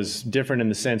Center was different in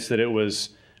the sense that it was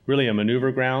really a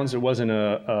maneuver grounds. It wasn't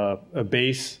a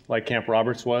base like Camp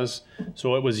Roberts was.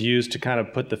 So it was used to kind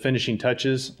of put the finishing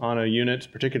touches on a unit,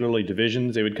 particularly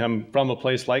divisions. They would come from a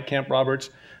place like Camp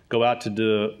Roberts, go out to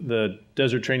the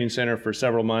Desert Training Center for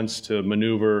several months to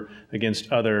maneuver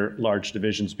against other large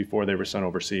divisions before they were sent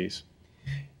overseas.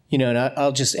 You know, and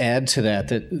I'll just add to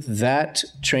that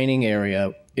training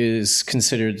area is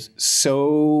considered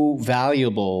so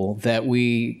valuable that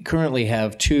we currently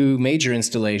have two major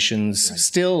installations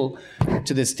still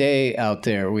to this day out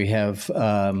there. We have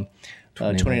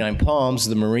 29 Palms,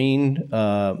 the Marine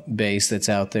base that's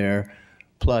out there,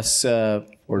 plus Fort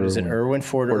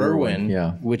Irwin,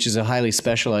 yeah, which is a highly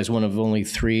specialized, one of only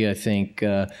three, I think,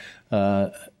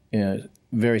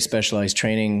 very specialized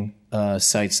training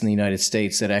sites in the United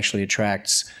States that actually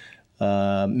attracts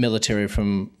military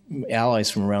from allies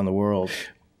from around the world.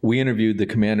 We interviewed the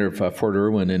commander of Fort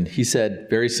Irwin, and he said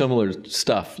very similar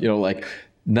stuff, like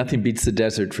nothing beats the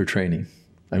desert for training.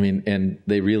 I mean, and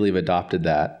they really have adopted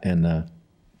that, and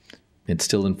it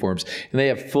still informs. And they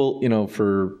have full,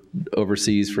 for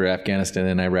overseas, for Afghanistan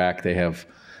and Iraq, they have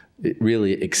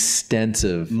really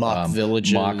extensive mock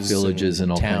villages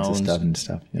and all kinds of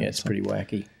stuff. Yeah, it's pretty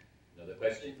wacky. Another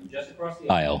question from just across the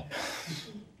aisle.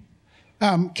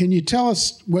 Can you tell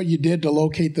us what you did to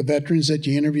locate the veterans that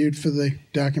you interviewed for the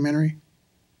documentary?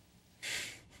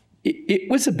 It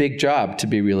was a big job, to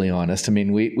be really honest. I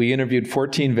mean, we interviewed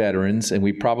 14 veterans, and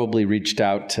we probably reached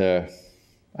out to,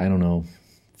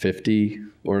 50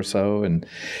 or so. And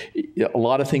a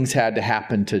lot of things had to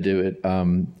happen to do it.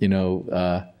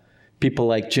 People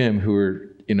like Jim, who are,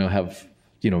 have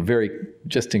very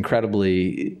just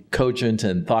incredibly cogent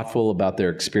and thoughtful about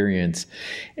their experience.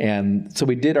 And so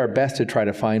we did our best to try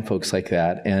to find folks like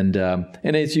that. And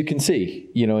as you can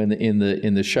see,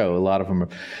 in the show, a lot of them are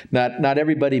not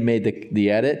everybody made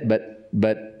the edit,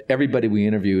 but everybody we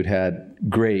interviewed had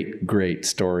great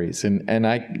stories. And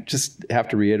I just have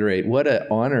to reiterate what an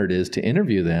honor it is to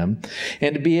interview them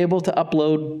and to be able to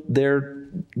upload their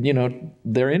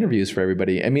interviews for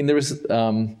everybody. I mean, there was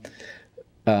the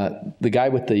guy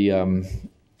with the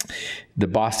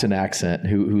Boston accent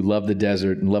who loved the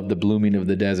desert and loved the blooming of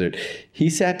the desert. He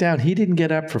sat down. He didn't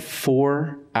get up for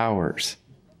 4 hours.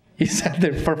 He sat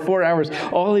there for 4 hours.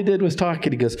 All he did was talk,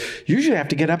 and he goes, "Usually I have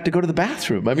to get up to go to the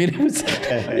bathroom." I mean,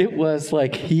 it was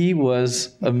like he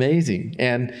was amazing,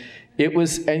 and there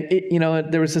was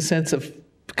a sense of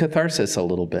catharsis a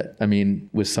little bit. I mean,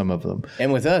 with some of them,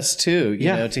 and with us too. You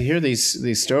know, to hear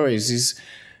these stories, these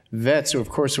vets, of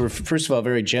course, were first of all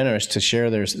very generous to share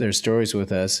their stories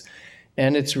with us,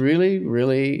 and it's really,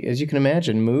 really, as you can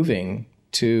imagine, moving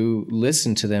to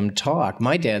listen to them talk.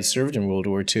 My dad served in World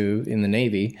War II in the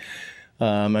Navy.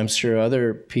 I'm sure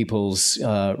other people's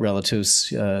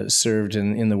relatives served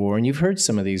in the war, and you've heard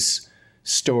some of these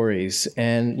stories.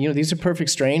 And these are perfect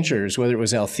strangers. Whether it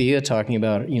was Althea talking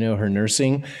about her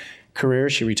nursing career,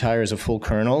 she retired as a full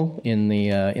colonel in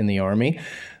the Army.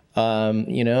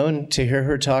 And to hear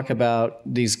her talk about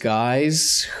these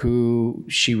guys who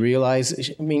she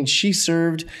realized, I mean, she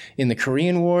served in the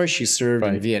Korean War, she served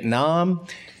in Vietnam.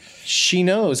 She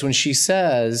knows when she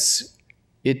says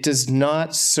it does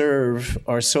not serve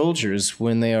our soldiers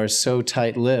when they are so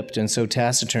tight-lipped and so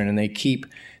taciturn, and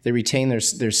they retain their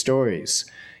stories,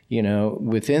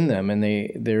 within them, and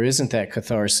there isn't that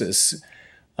catharsis.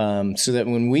 So that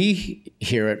when we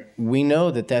hear it, we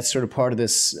know that that's sort of part of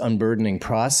this unburdening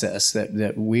process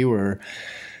that we were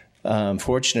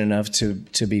fortunate enough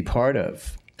to be part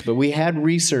of. But we had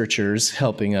researchers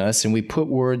helping us, and we put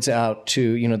words out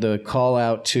to, the call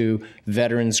out to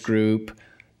veterans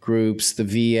groups, the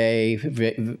VA,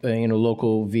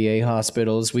 local VA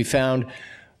hospitals. We found,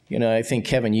 I think,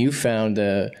 Kevin, you found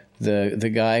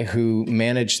the guy who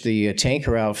managed the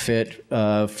tanker outfit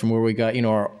from where we got,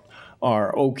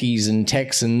 our Okies and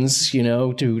Texans,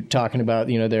 to talking about,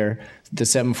 the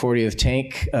 740th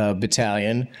Tank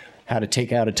Battalion, how to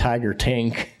take out a Tiger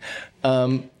tank.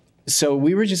 So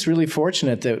we were just really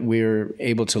fortunate that we were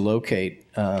able to locate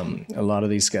a lot of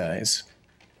these guys.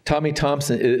 Tommy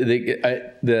Thompson,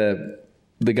 the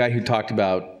guy who talked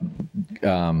about,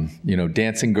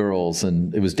 dancing girls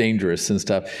and it was dangerous and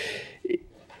stuff.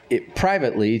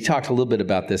 Privately, he talked a little bit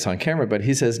about this on camera, but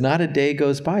he says not a day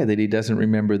goes by that he doesn't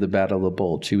remember the Battle of the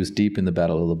Bulge. He was deep in the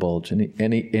Battle of the Bulge,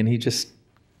 and he just,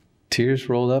 tears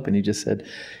rolled up, and he just said,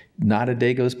 not a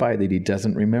day goes by that he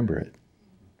doesn't remember it.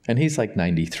 And he's like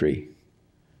 93.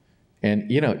 And,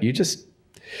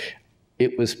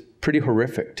 it was pretty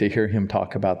horrific to hear him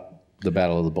talk about the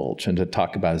Battle of the Bulge and to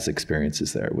talk about his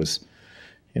experiences there. It was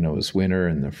winter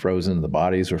and the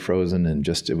bodies were frozen, and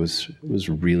it was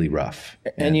really rough.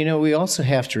 And we also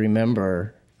have to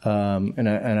remember, and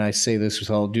I say this with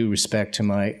all due respect to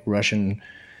my Russian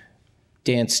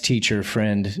dance teacher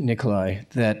friend Nikolai,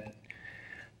 that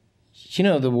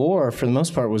the war for the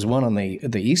most part was won on the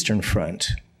Eastern Front.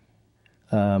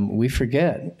 We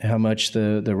forget how much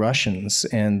the Russians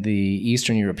and the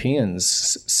Eastern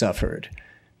Europeans suffered.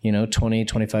 20,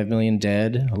 25 million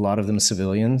dead, a lot of them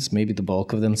civilians, maybe the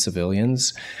bulk of them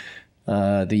civilians.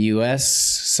 The U.S.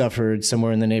 suffered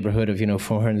somewhere in the neighborhood of,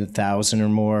 400,000 or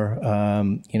more,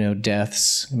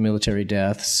 deaths, military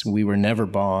deaths. We were never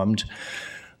bombed.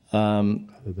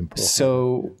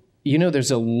 So,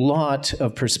 there's a lot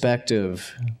of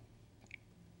perspective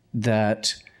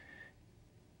that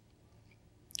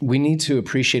we need to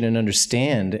appreciate and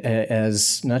understand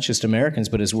as not just Americans,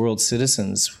 but as world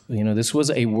citizens. This was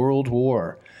a world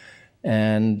war.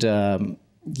 And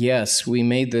yes, we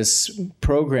made this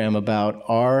program about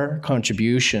our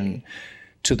contribution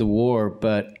to the war.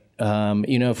 But,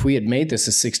 if we had made this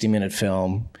a 60-minute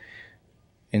film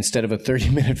instead of a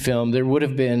 30-minute film, there would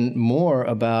have been more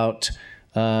about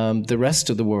the rest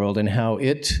of the world and how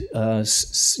it,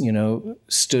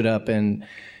 stood up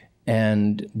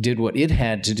and did what it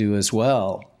had to do as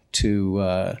well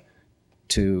to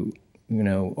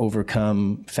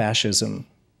overcome fascism.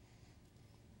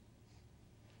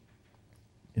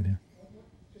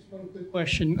 Just one quick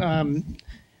question.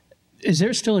 Is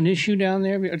there still an issue down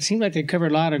there? It seemed like they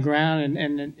covered a lot of ground,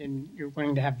 and you're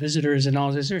wanting to have visitors and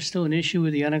all. Is there still an issue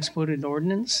with the unexploded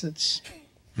ordnance?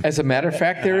 As a matter of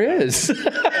fact, there is. You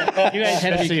guys had to be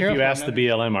Especially careful. if you ask the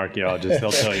BLM archaeologists,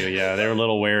 they'll tell you, they were a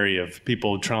little wary of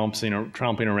people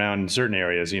tromping around in certain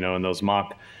areas, in those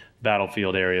mock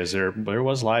battlefield areas. There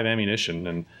was live ammunition,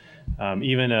 and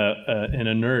even an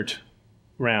inert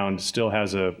round still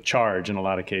has a charge in a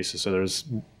lot of cases. So there's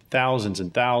thousands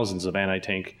and thousands of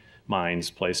anti-tank mines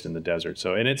placed in the desert.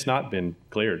 So, and it's not been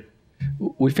cleared.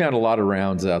 We found a lot of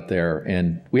rounds out there,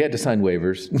 and we had to sign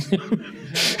waivers.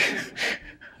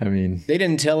 I mean, they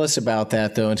didn't tell us about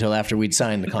that though until after we'd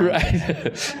signed the contract.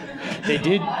 Right.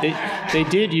 They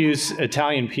did use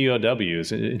Italian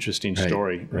POWs. An interesting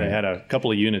story. Right. They had a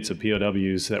couple of units of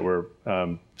POWs that were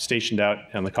stationed out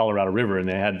on the Colorado River, and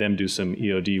they had them do some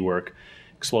EOD work,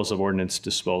 explosive ordnance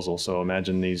disposal. So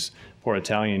imagine these poor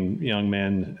Italian young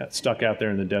men stuck out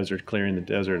there in the desert, clearing the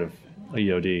desert of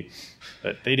EOD.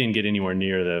 But they didn't get anywhere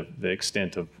near the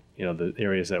extent of the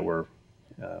areas that were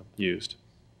used.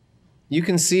 You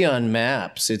can see on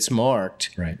maps, it's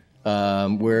marked, right,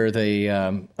 where the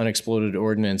unexploded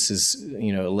ordnance is,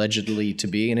 allegedly to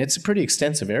be, and it's a pretty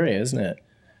extensive area, isn't it?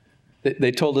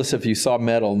 They told us if you saw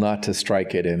metal, not to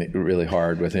strike it really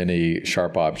hard with any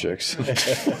sharp objects.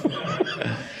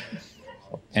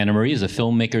 Anna Marie is a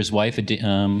filmmaker's wife, a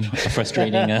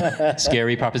frustrating,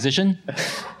 scary proposition.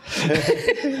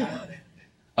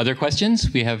 Other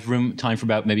questions? We have time for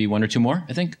about maybe one or two more,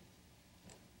 I think.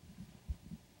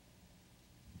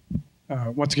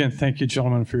 Once again, thank you,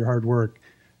 gentlemen, for your hard work.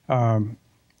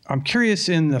 I'm curious,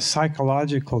 in the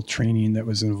psychological training that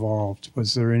was involved,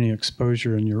 was there any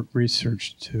exposure in your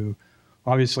research to,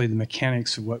 obviously the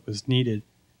mechanics of what was needed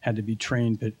had to be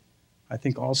trained, but I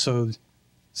think also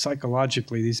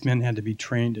psychologically these men had to be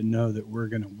trained to know that we're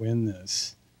going to win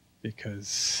this,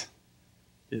 because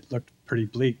it looked pretty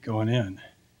bleak going in.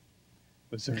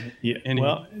 Was there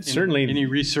any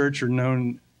research or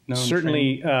known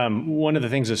certainly, one of the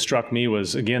things that struck me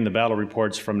was, again, the battle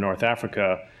reports from North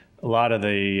Africa. A lot of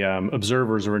the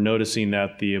observers were noticing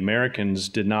that the Americans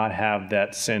did not have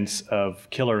that sense of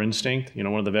killer instinct. You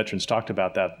know, one of the veterans talked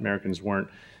about that. Americans weren't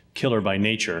killer by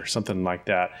nature, something like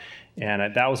that.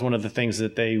 And that was one of the things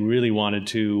that they really wanted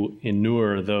to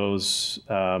inure those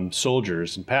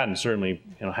soldiers. And Patton certainly,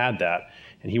 had that.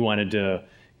 And he wanted to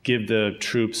give the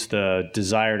troops the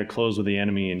desire to close with the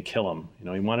enemy and kill them.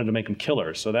 He wanted to make them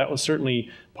killers. So that was certainly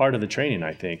part of the training,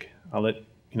 I think. I'll let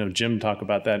Jim talk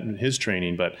about that in his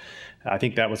training, but I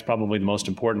think that was probably the most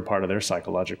important part of their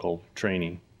psychological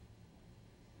training.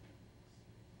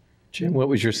 Jim, what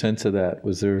was your sense of that?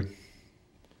 Was there...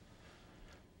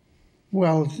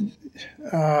 Well,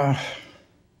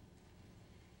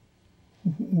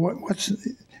 what's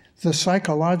the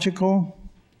psychological?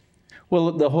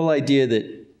 Well, the whole idea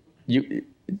that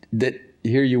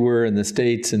here you were in the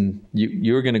States and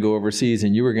you were going to go overseas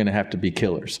and you were going to have to be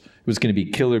killers. It was going to be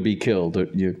kill or be killed.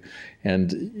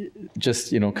 And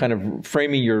just, kind of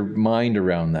framing your mind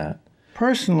around that.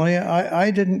 Personally,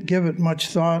 I didn't give it much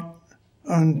thought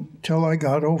until I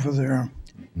got over there.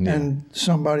 Yeah. And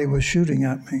somebody was shooting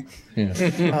at me.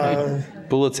 Yeah.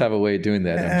 Bullets have a way of doing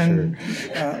that, I'm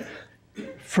sure.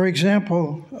 For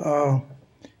example,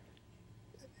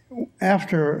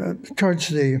 towards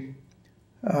the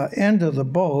end of the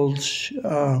bulge,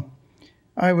 I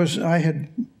had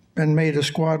been made a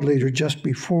squad leader just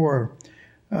before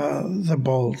the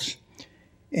bulge,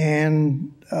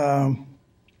 and I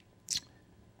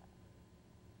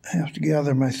have to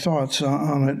gather my thoughts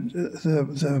on it.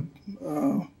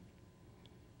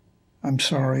 I'm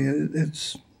sorry,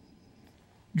 it's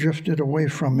drifted away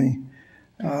from me.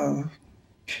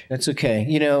 That's okay.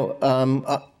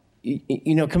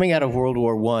 Coming out of World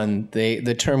War I,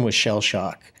 the term was shell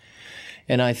shock.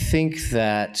 And I think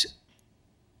that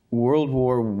World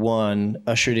War I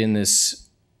ushered in this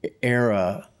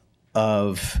era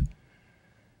of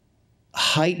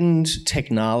heightened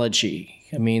technology.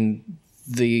 I mean,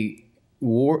 the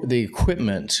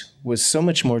equipment was so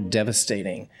much more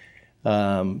devastating.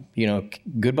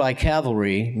 Goodbye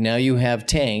cavalry. Now you have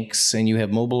tanks and you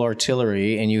have mobile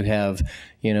artillery and you have,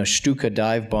 Stuka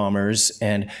dive bombers.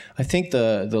 And I think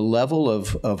the level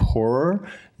of horror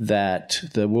that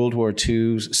the World War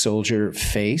II soldier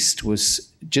faced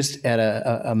was just at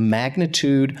a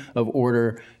magnitude of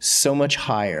order so much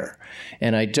higher.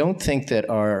 And I don't think that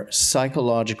our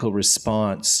psychological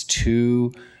response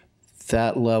to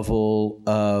that level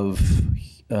of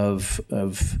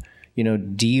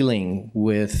dealing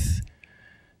with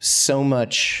so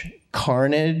much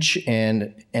carnage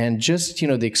and just,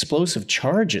 the explosive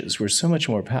charges were so much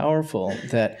more powerful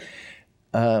that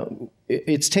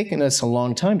it's taken us a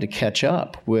long time to catch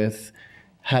up with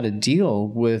how to deal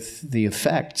with the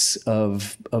effects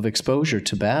of exposure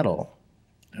to battle.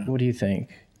 What do you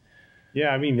think? Yeah,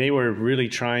 I mean, they were really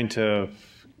trying to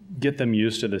get them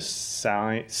used to the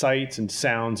sights and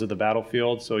sounds of the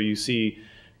battlefield. So you see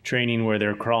training where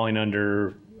they're crawling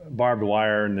under barbed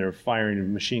wire and they're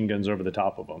firing machine guns over the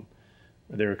top of them.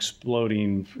 They're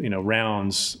exploding,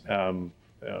 rounds,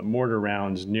 mortar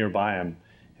rounds nearby them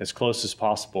as close as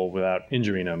possible without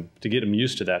injuring them, to get them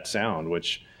used to that sound,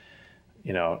 which,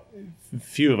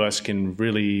 few of us can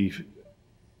really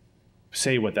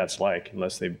say what that's like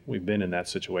unless we've been in that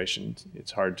situation.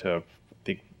 It's hard to,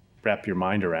 wrap your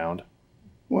mind around.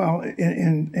 Well,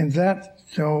 in that,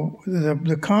 so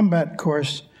the combat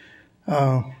course,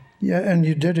 and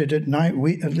you did it at night.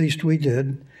 At least we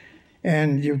did,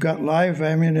 and you've got live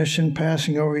ammunition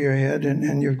passing over your head,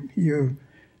 and you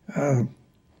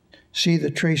see the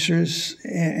tracers,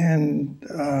 and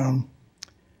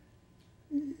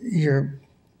they're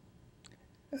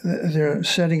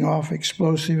setting off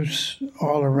explosives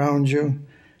all around you.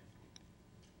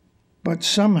 But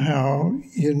somehow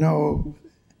you know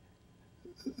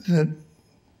that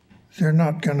they're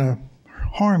not going to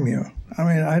harm you. I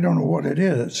mean, I don't know what it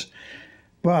is,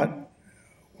 but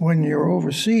when you're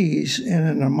overseas and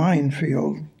in a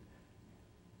minefield,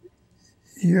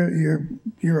 you're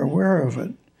aware of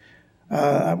it.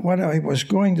 What I was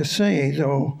going to say,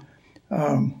 though,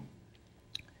 and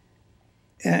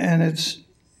it's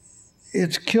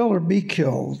kill or be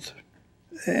killed,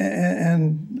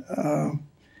 and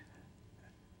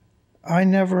I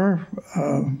never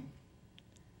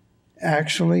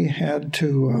actually had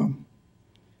to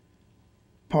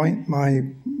point my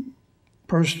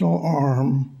personal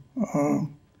arm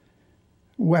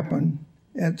weapon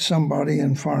at somebody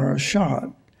and fire a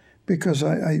shot because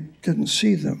I didn't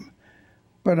see them.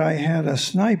 But I had a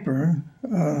sniper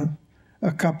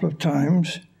a couple of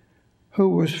times who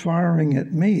was firing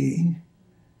at me,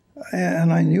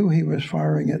 and I knew he was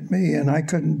firing at me, and I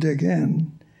couldn't dig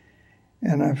in.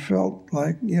 And I felt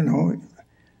like, you know,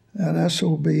 that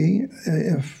SOB,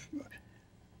 if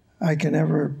I can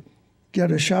ever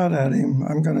get a shot at him,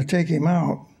 I'm going to take him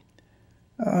out.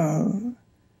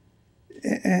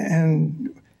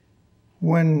 And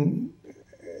when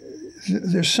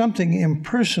there's something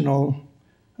impersonal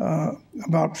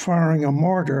about firing a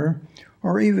mortar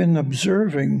or even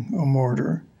observing a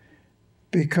mortar,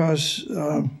 because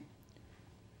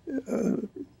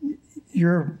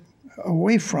you're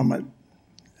away from it.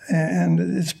 And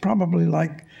it's probably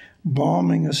like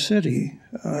bombing a city.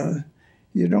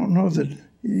 You don't know that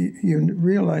you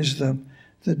realize the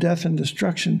death and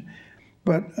destruction.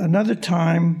 But another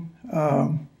time,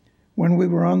 when we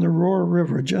were on the Roar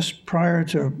River, just prior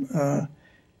to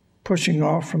pushing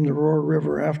off from the Roar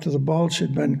River after the bulge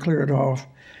had been cleared off,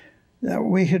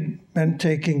 we had been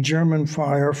taking German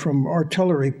fire from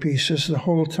artillery pieces the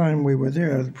whole time we were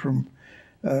there, from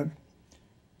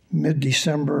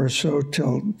mid-December or so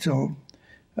till the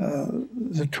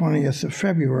 20th of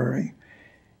February.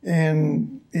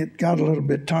 And it got a little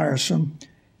bit tiresome.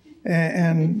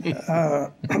 And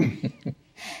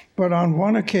but on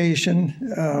one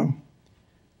occasion,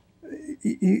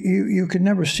 you could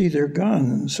never see their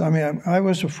guns. I mean, I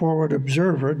was a forward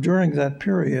observer during that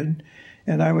period,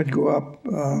 and I would go up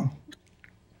a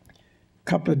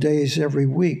couple of days every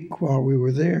week while we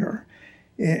were there,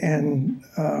 and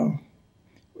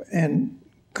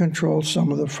control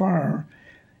some of the fire.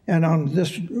 And on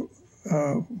this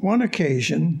one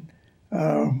occasion,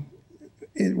 the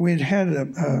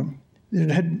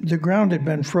ground had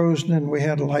been frozen, and we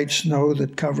had light snow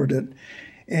that covered it,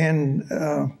 and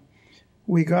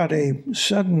we got a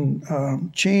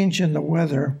sudden change in the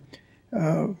weather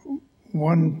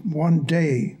one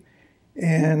day,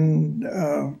 and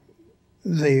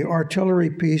the artillery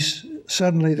piece,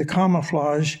 suddenly the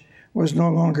camouflage was no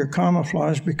longer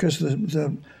camouflage because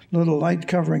the little light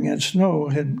covering and snow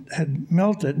had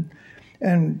melted,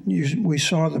 and we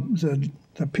saw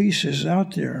the pieces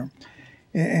out there.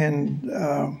 And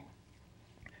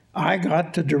I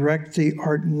got to direct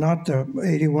not the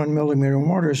 81 millimeter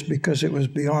mortars because it was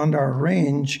beyond our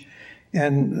range,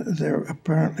 and there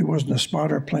apparently wasn't a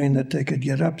spotter plane that they could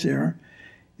get up there,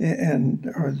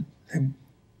 or they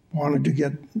wanted to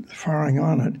get firing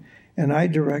on it. And I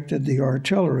directed the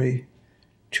artillery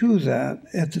to that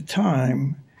at the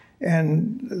time,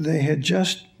 and they had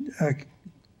just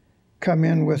come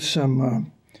in with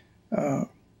some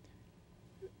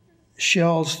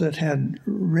shells that had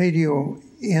radio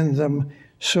in them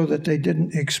so that they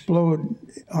didn't explode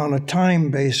on a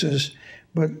time basis,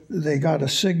 but they got a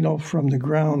signal from the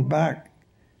ground back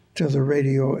to the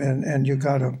radio, and you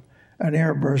got an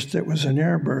airburst that was an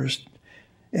airburst.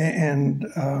 And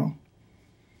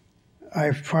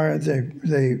I fired,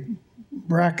 they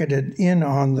bracketed in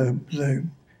on the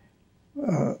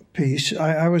piece.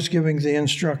 I was giving the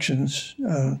instructions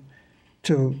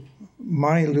to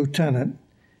my lieutenant,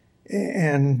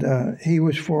 and he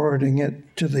was forwarding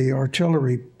it to the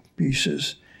artillery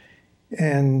pieces.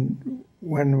 And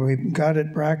when we got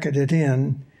it bracketed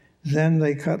in, then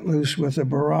they cut loose with a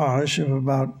barrage of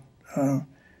about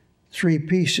 3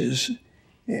 pieces.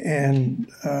 And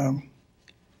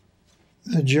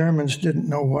the Germans didn't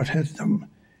know what hit them.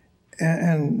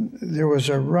 And there was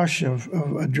a rush of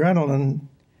adrenaline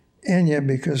in you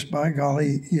because, by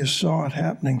golly, you saw it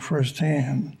happening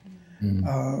firsthand.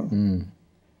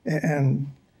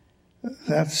 And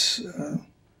that's,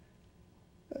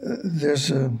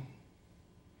 there's a,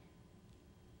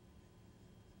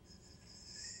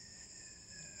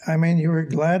 I mean, you were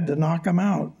glad to knock them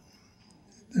out.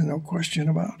 There's no question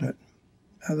about it.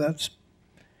 That's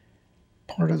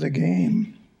part of the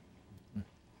game.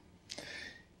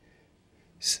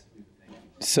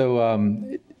 So,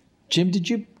 Jim, did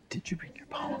you bring your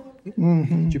poem?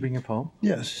 Mm-hmm. Did you bring your poem?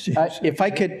 Yes. If I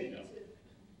could,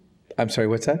 I'm sorry.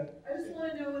 What's that? I just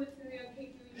want to know when it's going to be on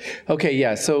KQED. Okay.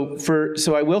 Yeah.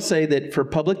 So I will say that for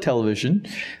public television,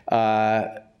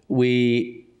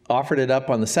 we offered it up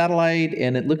on the satellite,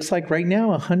 and it looks like right now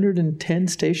 110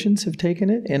 stations have taken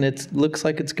it, and it looks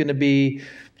like it's going to be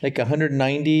like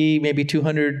 190, maybe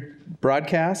 200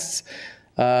 broadcasts.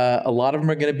 A lot of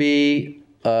them are going to be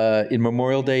in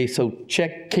Memorial Day. So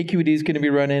check, KQED is going to be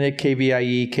running it,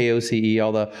 KVIE, KOCE,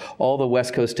 all the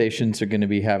West Coast stations are going to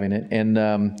be having it. And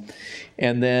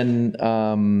then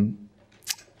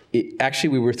actually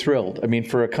we were thrilled. I mean,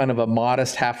 for a kind of a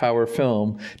modest half-hour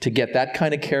film, to get that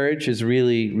kind of carriage is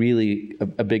really, really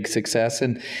a big success.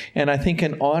 And I think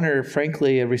an honor,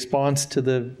 frankly, a response to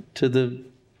the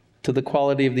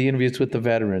quality of the interviews with the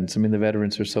veterans. I mean, the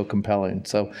veterans are so compelling.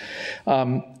 So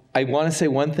I want to say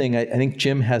one thing. I think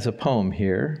Jim has a poem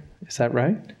here. Is that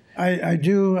right? I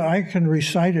do. I can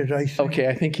recite it, I think. Okay,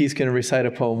 I think he's going to recite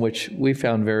a poem, which we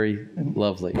found very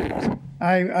lovely.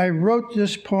 I wrote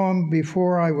this poem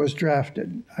before I was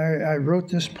drafted. I wrote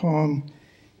this poem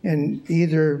in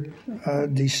either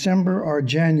December or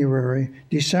January,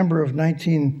 December of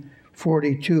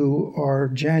 1942 or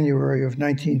January of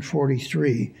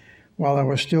 1943, while I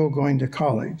was still going to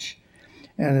college.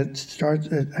 And it starts,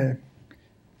 I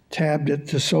tabbed it,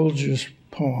 the soldier's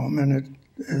poem, and it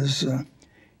is,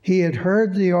 he had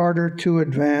heard the order to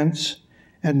advance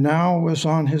and now was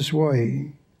on his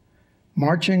way,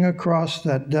 marching across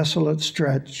that desolate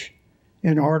stretch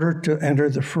in order to enter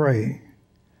the fray.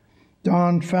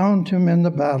 Dawn found him in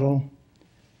the battle,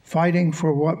 fighting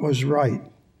for what was right.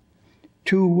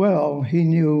 Too well he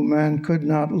knew man could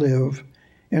not live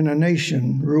in a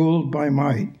nation ruled by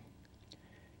might.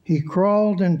 He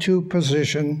crawled into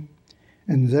position,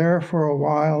 and there for a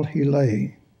while he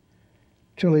lay,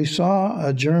 till he saw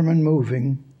a German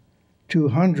moving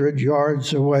 200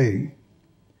 yards away.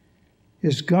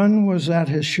 His gun was at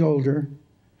his shoulder,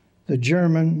 the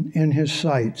German in his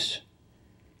sights.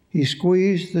 He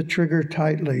squeezed the trigger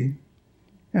tightly,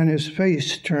 and his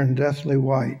face turned deathly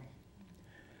white.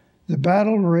 The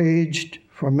battle raged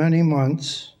for many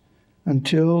months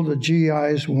until the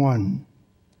GIs won.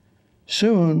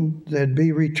 Soon they'd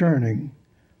be returning,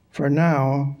 for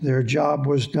now their job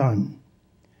was done.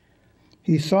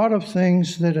 He thought of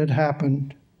things that had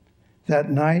happened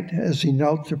that night as he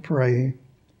knelt to pray,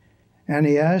 and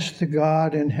he asked the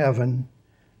God in heaven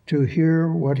to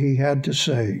hear what he had to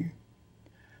say.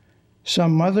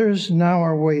 Some mothers now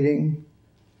are waiting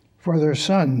for their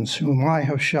sons whom I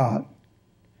have shot.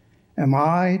 Am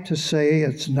I to say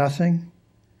it's nothing,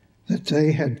 that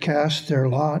they had cast their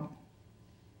lot?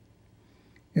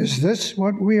 Is this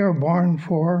what we are born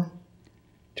for,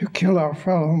 to kill our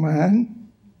fellow man,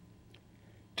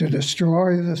 to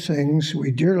destroy the things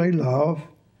we dearly love,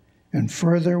 and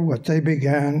further what they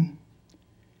began?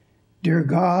 Dear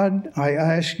God, I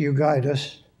ask you guide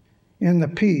us in the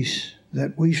peace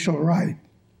that we shall write,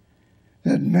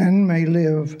 that men may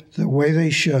live the way they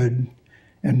should,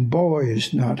 and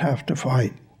boys not have to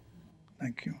fight.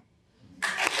 Thank you.